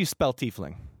tiefling? How do you spell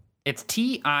tiefling? It's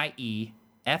TIEFLING.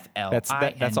 That's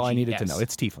all I needed to know.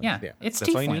 It's tiefling. Yeah. It's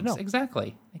that's tieflings. All you need to know.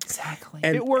 Exactly.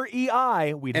 And if it were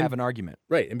EI, we'd have an argument.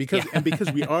 Right. And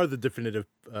because we are the definitive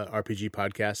RPG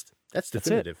podcast, that's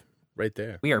definitive right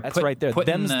there. We are right there.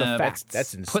 Them's the facts.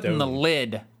 That's in putting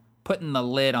stone. Putting the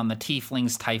lid on the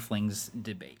tieflings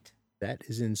debate. That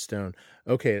is in stone.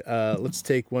 Okay, let's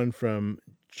take one from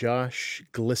Josh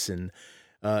Glisson.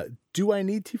 Do I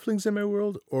need tieflings in my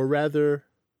world, or rather,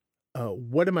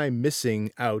 what am I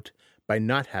missing out by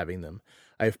not having them?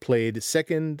 I've played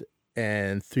 2nd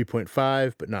and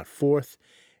 3.5, but not 4th,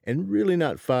 and really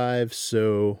not 5,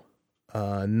 so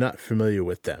not familiar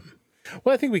with them.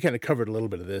 Well, I think we kind of covered a little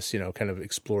bit of this, kind of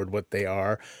explored what they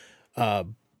are,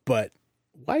 but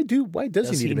why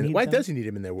does he need him? Why does he need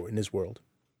him in his world?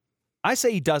 I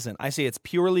say he doesn't. I say it's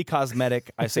purely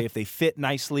cosmetic. I say if they fit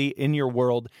nicely in your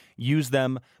world, use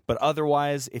them. But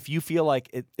otherwise, if you feel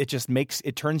like it just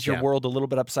turns your world a little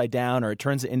bit upside down, or it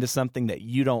turns it into something that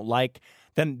you don't like,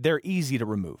 then they're easy to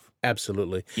remove.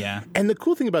 Absolutely. Yeah. And the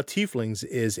cool thing about tieflings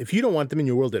is if you don't want them in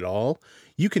your world at all,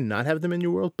 you can not have them in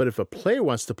your world. But if a player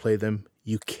wants to play them,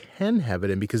 you can have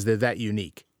it in because they're that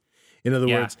unique. In other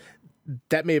words,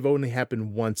 that may have only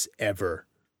happened once ever.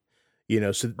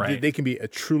 So they can be a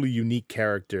truly unique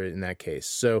character in that case.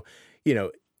 So,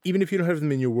 even if you don't have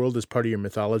them in your world as part of your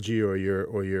mythology or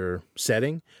your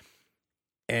setting,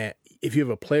 and if you have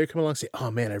a player come along and say,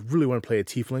 "Oh man, I really want to play a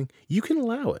tiefling," you can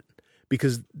allow it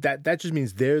because that just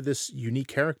means they're this unique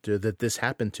character that this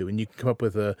happened to, and you can come up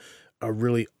with a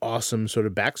really awesome sort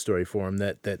of backstory for them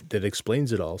that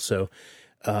explains it all. So,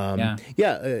 I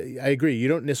agree. You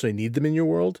don't necessarily need them in your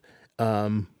world.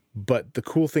 But the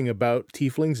cool thing about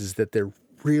tieflings is that they're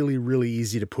really, really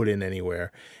easy to put in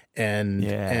anywhere. And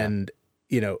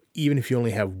even if you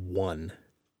only have one,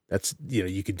 that's,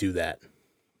 you could do that.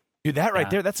 Dude, that right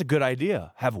there, that's a good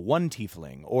idea. Have one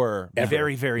tiefling or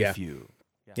very, very few.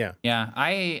 Yeah. Yeah.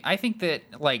 I think that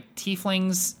like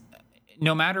tieflings,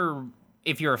 no matter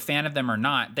if you're a fan of them or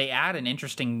not, they add an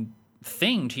interesting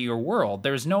thing to your world.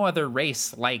 There's no other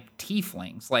race like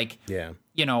tieflings. Like,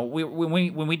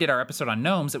 when we did our episode on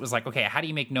gnomes, it was like, okay, how do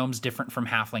you make gnomes different from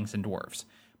halflings and dwarves?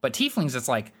 But tieflings, it's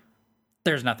like,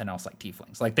 there's nothing else like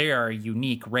tieflings. Like, they are a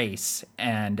unique race,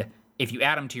 and if you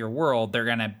add them to your world, they're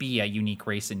gonna be a unique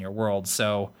race in your world.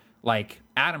 So, like,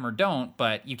 add them or don't,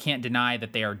 but you can't deny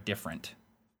that they are different.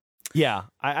 Yeah,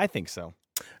 I think so.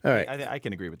 All right. I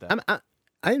can agree with that.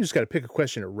 I just got to pick a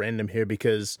question at random here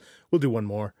because we'll do one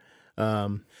more.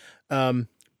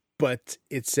 But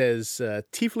it says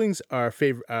tieflings are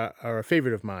a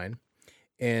favorite of mine,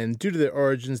 and due to their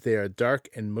origins, they are dark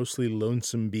and mostly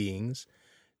lonesome beings.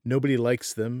 Nobody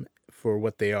likes them for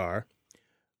what they are.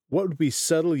 What would be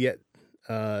subtle yet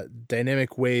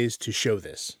dynamic ways to show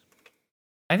this?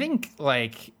 I think,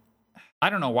 I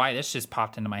don't know why this just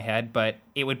popped into my head, but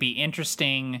it would be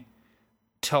interesting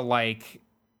to,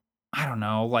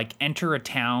 enter a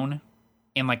town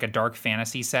in, a dark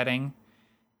fantasy setting,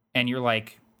 and you're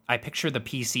like, I picture the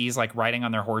PCs, riding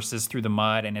on their horses through the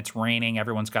mud, and it's raining,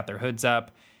 everyone's got their hoods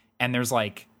up, and there's,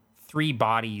 3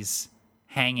 bodies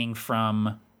hanging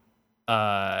from,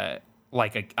 a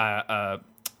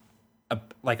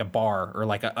bar, or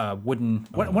a wooden,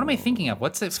 what am I thinking of?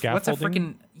 What's a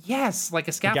freaking, yes,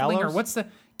 a scaffolding, or what's the,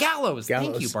 gallows.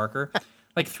 Thank you, Barker.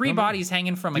 3 bodies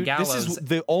hanging from a gallows. This is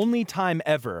the only time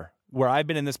ever where I've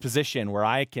been in this position where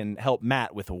I can help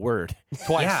Matt with a word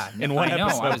twice. Yeah, in one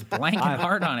episode. I was blanking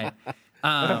hard on it.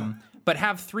 But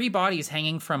have 3 bodies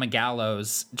hanging from a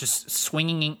gallows, just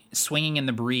swinging in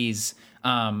the breeze.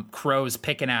 Crows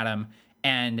picking at them,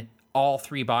 and all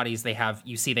 3 bodies they have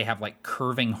like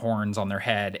curving horns on their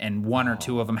head, and 1 or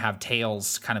 2 of them have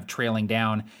tails kind of trailing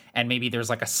down, and maybe there's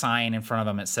like a sign in front of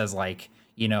them that says like,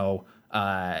 death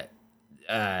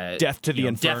to the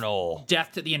infernal,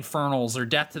 death to the infernals, or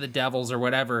death to the devils, or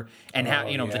whatever. And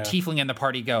the tiefling in the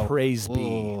party go, praise be.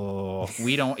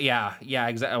 We don't,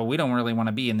 exactly. We don't really want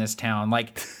to be in this town.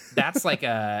 Like that's like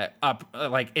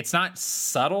like it's not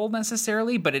subtle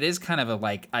necessarily, but it is kind of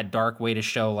a dark way to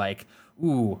show like,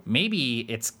 ooh, maybe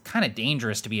it's kind of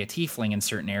dangerous to be a tiefling in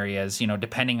certain areas,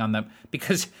 depending on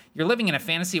because you're living in a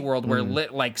fantasy world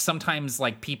where sometimes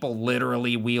people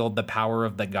literally wield the power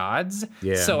of the gods.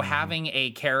 Yeah. So having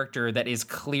a character that is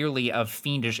clearly of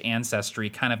fiendish ancestry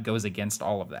kind of goes against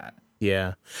all of that.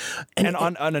 Yeah. And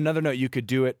on another note, you could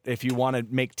do it if you want to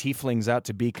make tieflings out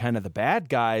to be kind of the bad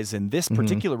guys in this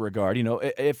particular regard.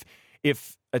 If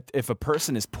a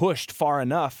person is pushed far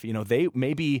enough, they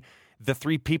maybe the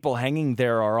 3 people hanging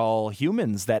there are all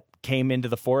humans that came into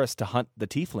the forest to hunt the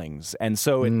tieflings. And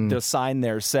so the sign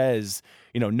there says,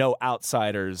 no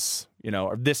outsiders,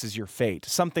 or this is your fate,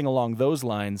 something along those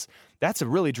lines. That's a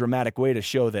really dramatic way to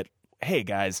show that, hey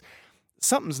guys,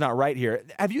 something's not right here.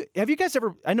 Have you guys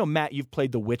ever, I know Matt, you've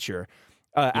played The Witcher.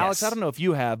 Yes. Alex, I don't know if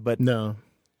you have, but no.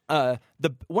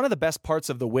 One of the best parts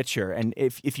of The Witcher, and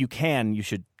if you can, you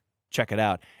should check it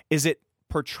out, is it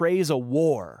portrays a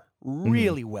war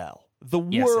really well. The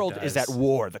world is at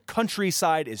war. The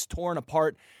countryside is torn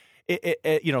apart.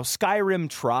 Skyrim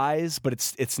tries, but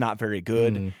it's not very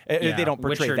good. They don't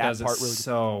portray Witcher that part really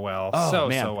so well. So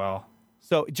well.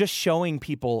 So just showing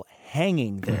people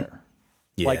hanging there,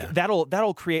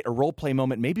 that'll create a role play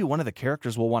moment. Maybe one of the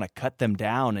characters will want to cut them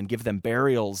down and give them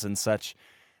burials and such.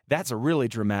 That's a really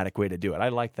dramatic way to do it. I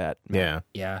like that. Yeah.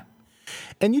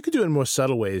 And you could do it in more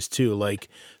subtle ways too, like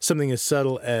something as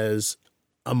subtle as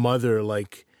a mother, when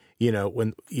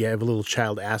you have a little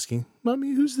child asking,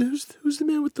 "Mommy, who's the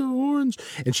man with the horns?"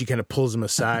 And she kind of pulls him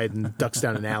aside and ducks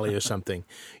down an alley or something.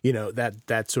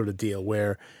 That sort of deal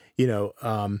where,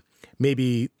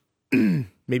 maybe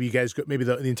you guys go, maybe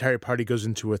the entire party goes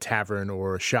into a tavern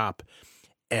or a shop,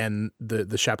 and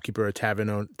the shopkeeper or tavern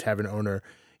owner,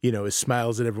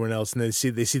 smiles at everyone else, and they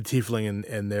see the tiefling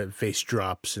and their face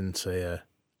drops and say,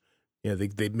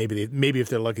 they maybe if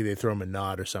they're lucky they throw them a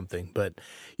nod or something, but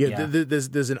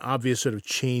there's an obvious sort of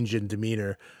change in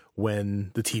demeanor when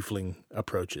the tiefling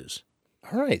approaches.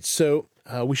 All right, so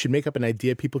we should make up an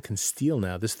idea people can steal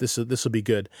now. This will be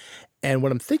good, and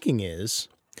what I'm thinking is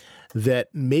that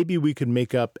maybe we could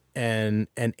make up an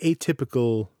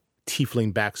atypical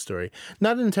tiefling backstory,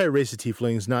 not an entire race of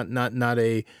tieflings, not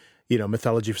a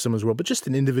mythology for someone's world, but just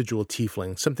an individual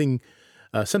tiefling, something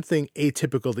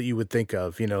atypical that you would think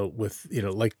of, with,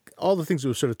 like all the things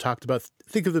we've sort of talked about,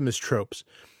 think of them as tropes.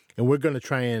 And we're going to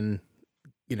try and,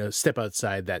 step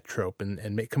outside that trope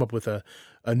and come up with a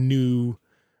new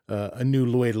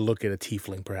way to look at a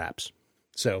tiefling, perhaps.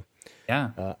 So,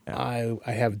 I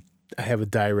have a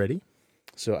die ready,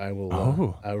 so I will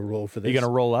roll for this. You going to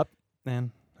roll up,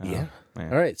 man? Oh, yeah.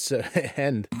 Man. All right. So,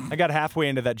 and I got halfway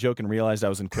into that joke and realized I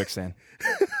was in quicksand.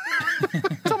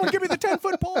 Someone give me the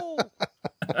 10-foot pole.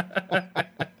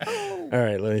 All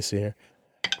right, let me see here.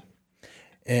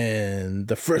 And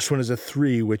the first one is a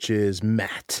 3, which is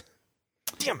Matt.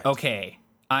 Damn it. Okay.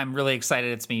 I'm really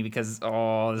excited it's me because,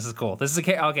 this is cool. This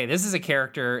is a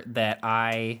character that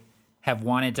I have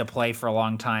wanted to play for a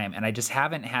long time, and I just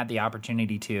haven't had the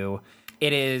opportunity to.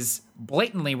 It is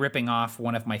blatantly ripping off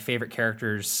one of my favorite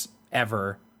characters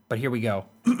ever, but here we go.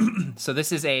 So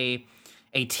this is a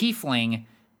tiefling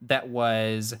that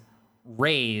was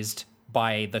raised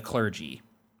by the clergy.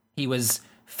 He was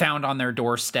found on their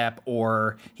doorstep,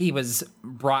 or he was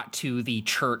brought to the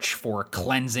church for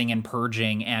cleansing and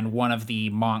purging, and one of the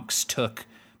monks took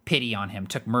pity on him,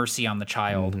 took mercy on the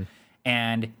child,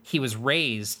 and he was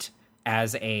raised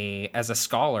as a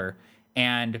scholar.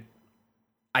 And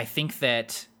I think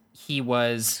that he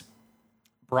was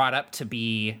brought up to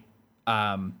be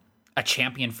a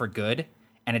champion for good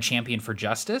and a champion for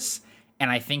justice.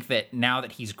 And I think that now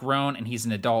that he's grown and he's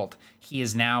an adult, he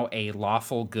is now a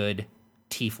lawful good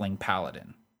tiefling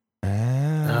paladin.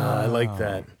 I like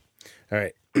that. All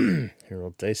right. Here,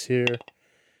 roll dice here.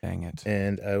 Dang it.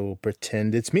 And I will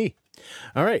pretend it's me.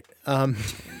 All right.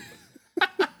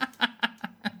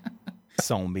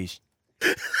 Zombies.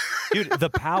 Dude, the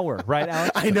power, right,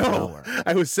 Alex? I know.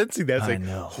 I was sensing that. I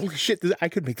know. Holy shit, I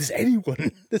could make this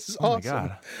anyone. This is awesome. My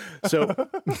God. So,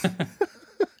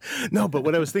 no, but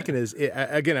what I was thinking is,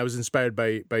 again, I was inspired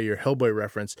by your Hellboy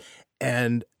reference,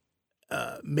 and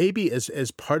maybe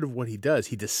as part of what he does,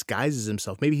 he disguises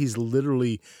himself. Maybe he's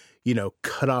literally,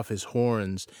 cut off his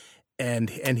horns, and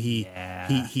he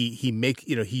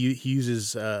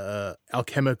uses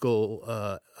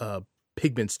alchemical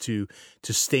pigments to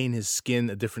stain his skin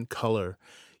a different color.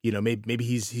 Maybe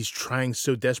he's trying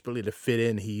so desperately to fit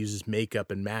in, he uses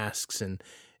makeup and masks and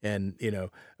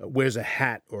wears a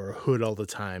hat or a hood all the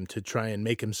time to try and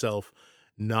make himself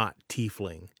not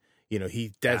tiefling.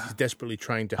 He's desperately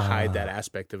trying to hide that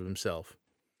aspect of himself.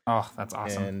 Oh, that's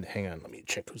awesome. And hang on, let me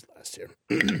check who's last here.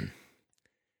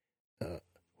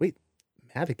 Wait,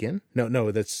 Matt again?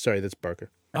 No, that's Barker.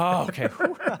 Oh, okay.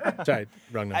 Sorry,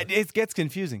 wrong number. It gets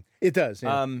confusing. It does.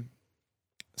 Yeah.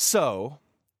 So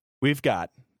we've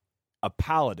got a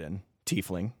paladin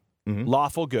tiefling,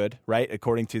 lawful good, right,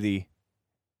 according to the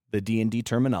D&D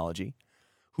terminology,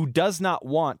 who does not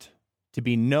want to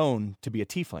be known to be a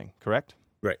tiefling, correct?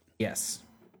 Right. Yes.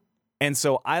 And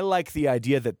so I like the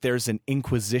idea that there's an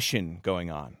inquisition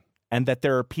going on, and that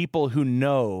there are people who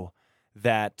know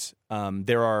that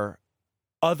there are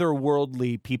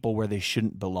otherworldly people where they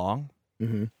shouldn't belong.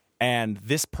 Mm-hmm. And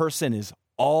this person is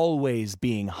always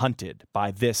being hunted by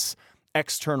this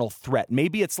external threat.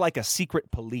 Maybe it's like a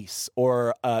secret police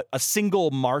or a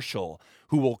single marshal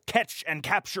who will catch and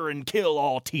capture and kill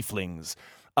all tieflings.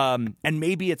 And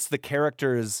maybe it's the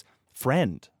character's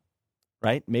friend,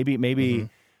 right? Maybe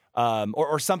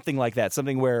or something like that.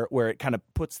 Something where it kind of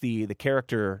puts the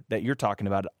character that you're talking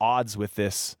about at odds with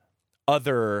this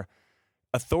other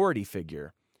authority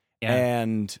figure. Yeah.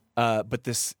 And but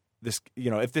this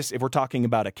if we're talking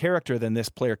about a character, then this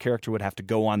player character would have to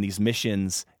go on these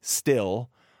missions still,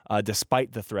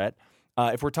 despite the threat.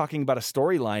 If we're talking about a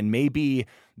storyline, maybe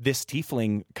this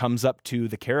tiefling comes up to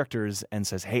the characters and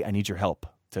says, "Hey, I need your help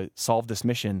to solve this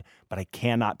mission, but I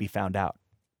cannot be found out."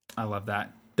 I love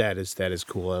that. That is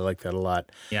cool. I like that a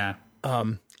lot. Yeah.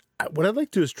 What I'd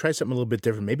like to do is try something a little bit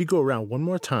different. Maybe go around one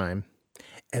more time.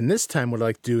 And this time what I'd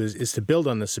like to do is to build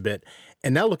on this a bit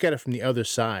and now look at it from the other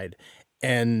side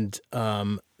and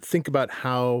think about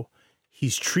how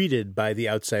he's treated by the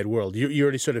outside world. You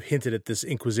already sort of hinted at this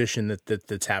inquisition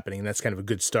that's happening, and that's kind of a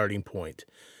good starting point.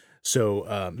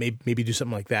 So maybe do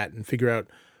something like that and figure out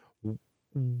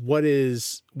what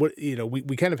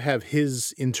we kind of have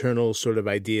his internal sort of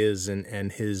ideas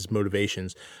and his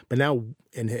motivations, but now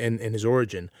and his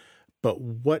origin. But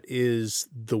what is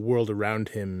the world around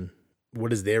him?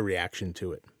 What is their reaction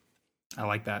to it? I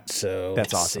like that. So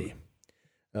that's awesome.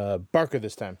 Barker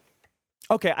this time.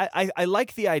 Okay, I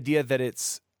like the idea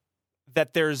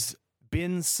that there's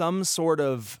been some sort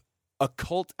of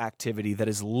occult activity that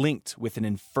is linked with an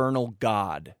infernal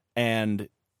god, and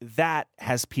that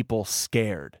has people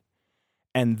scared.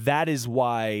 And that is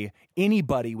why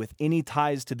anybody with any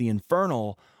ties to the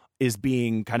infernal is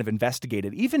being kind of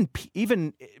investigated.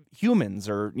 Even humans,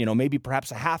 or maybe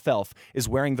perhaps a half elf is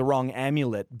wearing the wrong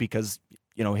amulet because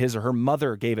his or her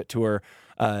mother gave it to her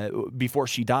before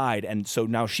she died, and so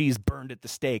now she's burned at the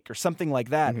stake or something like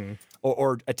that,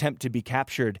 or attempt to be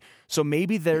captured. So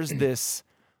maybe there's this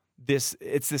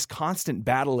constant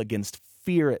battle against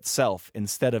fear itself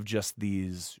instead of just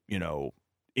these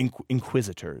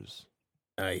inquisitors.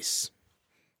 Nice.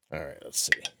 All right, let's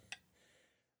see.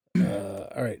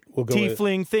 All right, we'll go.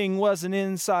 Tiefling thing was an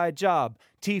inside job.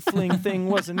 Tiefling thing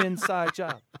was an inside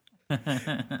job. All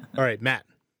right, Matt.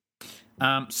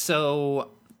 So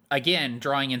again,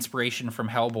 drawing inspiration from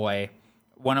Hellboy,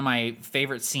 one of my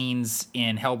favorite scenes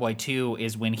in Hellboy 2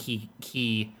 is when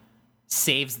he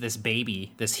saves this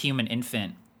baby, this human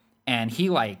infant, and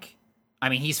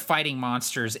he's fighting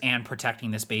monsters and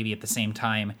protecting this baby at the same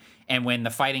time. And when the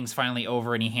fighting's finally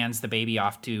over and he hands the baby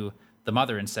off to the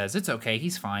mother and says, "It's okay,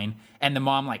 he's fine," and the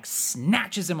mom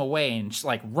snatches him away and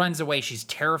runs away. She's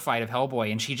terrified of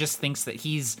Hellboy, and she just thinks that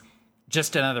he's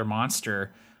just another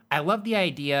monster. I love the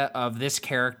idea of this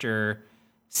character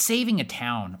saving a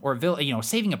town or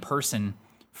saving a person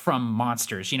from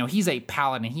monsters. He's a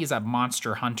paladin, he's a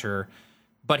monster hunter,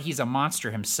 but he's a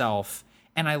monster himself.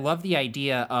 And I love the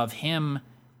idea of him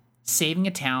saving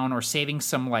a town or saving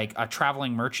some a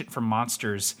traveling merchant from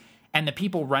monsters, and the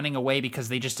people running away because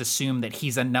they just assume that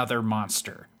he's another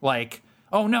monster.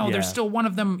 Oh no, there's still one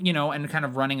of them, and kind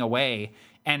of running away.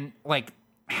 And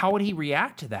how would he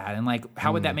react to that? And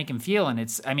how would that make him feel? And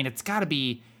it's got to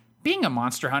be, being a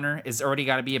monster hunter is already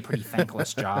got to be a pretty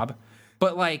thankless job.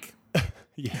 But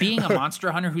being a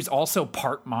monster hunter who's also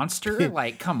part monster,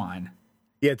 come on.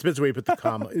 Yeah, it depends where you put the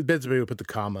comma. It depends where you put the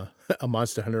comma. A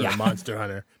Monster Hunter or a Monster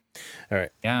Hunter. All right.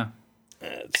 Yeah.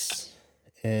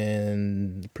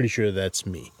 And pretty sure that's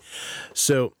me.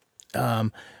 So,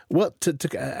 well,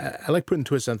 I like putting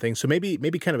twists on things. So maybe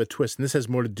kind of a twist, and this has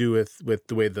more to do with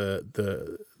the way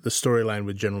the storyline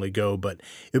would generally go. But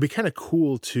it would be kind of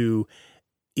cool to,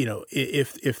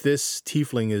 if this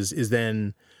tiefling is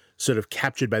then sort of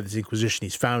captured by this Inquisition,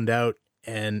 he's found out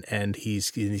and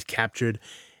he's captured.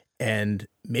 And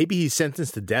maybe he's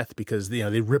sentenced to death because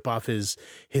they rip off his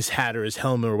hat or his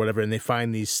helmet or whatever, and they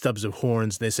find these stubs of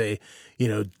horns, and they say,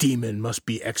 demon must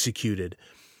be executed.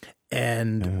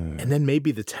 And then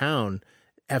maybe the town,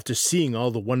 after seeing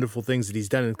all the wonderful things that he's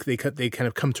done, they kind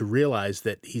of come to realize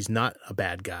that he's not a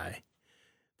bad guy,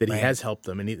 that he has helped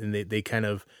them, and they kind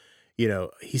of,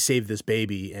 he saved this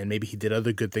baby, and maybe he did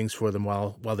other good things for them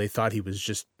while they thought he was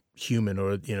just human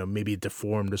or maybe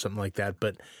deformed or something like that,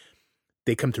 but.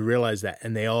 They come to realize that,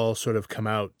 and they all sort of come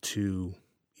out to,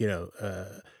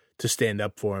 to stand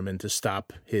up for him and to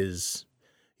stop his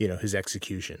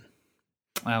execution.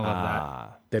 I love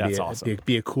that. That's awesome.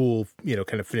 Be a cool,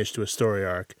 kind of finish to a story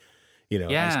arc.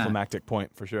 Nice climactic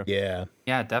point for sure. Yeah.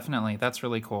 Yeah, definitely. That's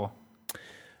really cool.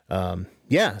 So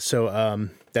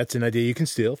that's an idea you can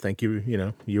steal. Thank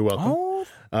you. You're welcome.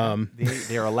 Oh,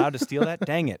 they are allowed to steal that?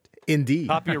 Dang it. Indeed.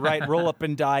 Copyright Roll Up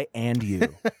and Die and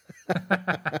you.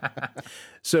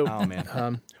 So, oh, man.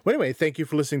 Well, anyway, thank you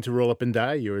for listening to Roll Up and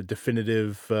Die, your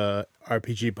definitive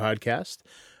RPG podcast.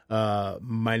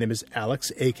 My name is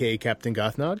Alex, a.k.a. Captain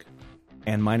Gothnog.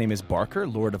 And my name is Barker,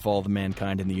 Lord of all the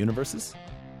mankind in the universes.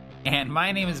 And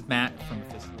my name is Matt from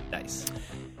Fist of Dice.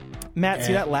 Matt,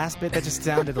 see that last bit? That just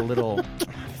sounded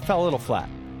fell a little flat.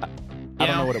 I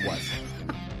don't know what it was.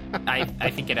 I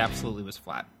think it absolutely was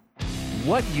flat.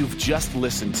 What you've just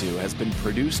listened to has been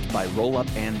produced by Roll Up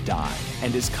and Die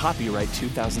and is copyright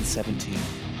 2017.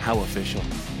 How official.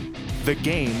 The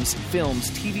games,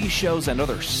 films, TV shows, and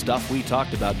other stuff we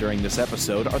talked about during this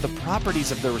episode are the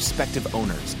properties of their respective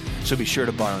owners, so be sure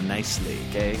to borrow nicely,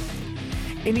 okay?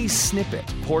 Any snippet,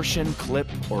 portion, clip,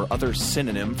 or other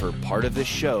synonym for part of this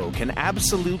show can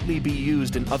absolutely be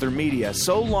used in other media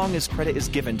so long as credit is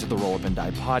given to the Roll Up and Die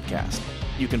podcast.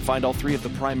 You can find all three of the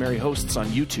primary hosts on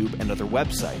YouTube and other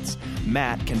websites.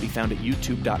 Matt can be found at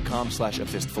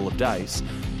youtube.com/afistfulofdice.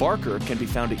 Barker can be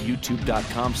found at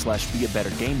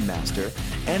youtube.com/beabettergamemaster.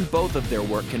 And both of their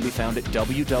work can be found at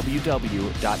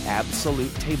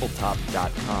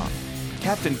www.absolutetabletop.com.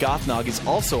 Captain Gothnog is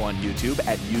also on YouTube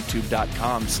at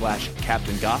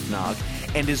youtube.com/Captain Gothnog,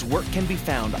 and his work can be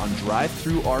found on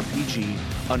DriveThruRPG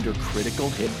under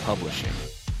Critical Hit Publishing.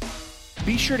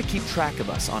 Be sure to keep track of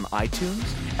us on iTunes,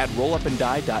 at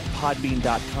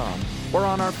rollupanddie.podbean.com, or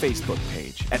on our Facebook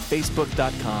page at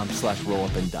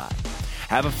facebook.com/rollupanddie.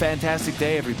 Have a fantastic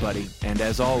day, everybody, and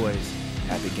as always,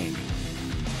 happy gaming.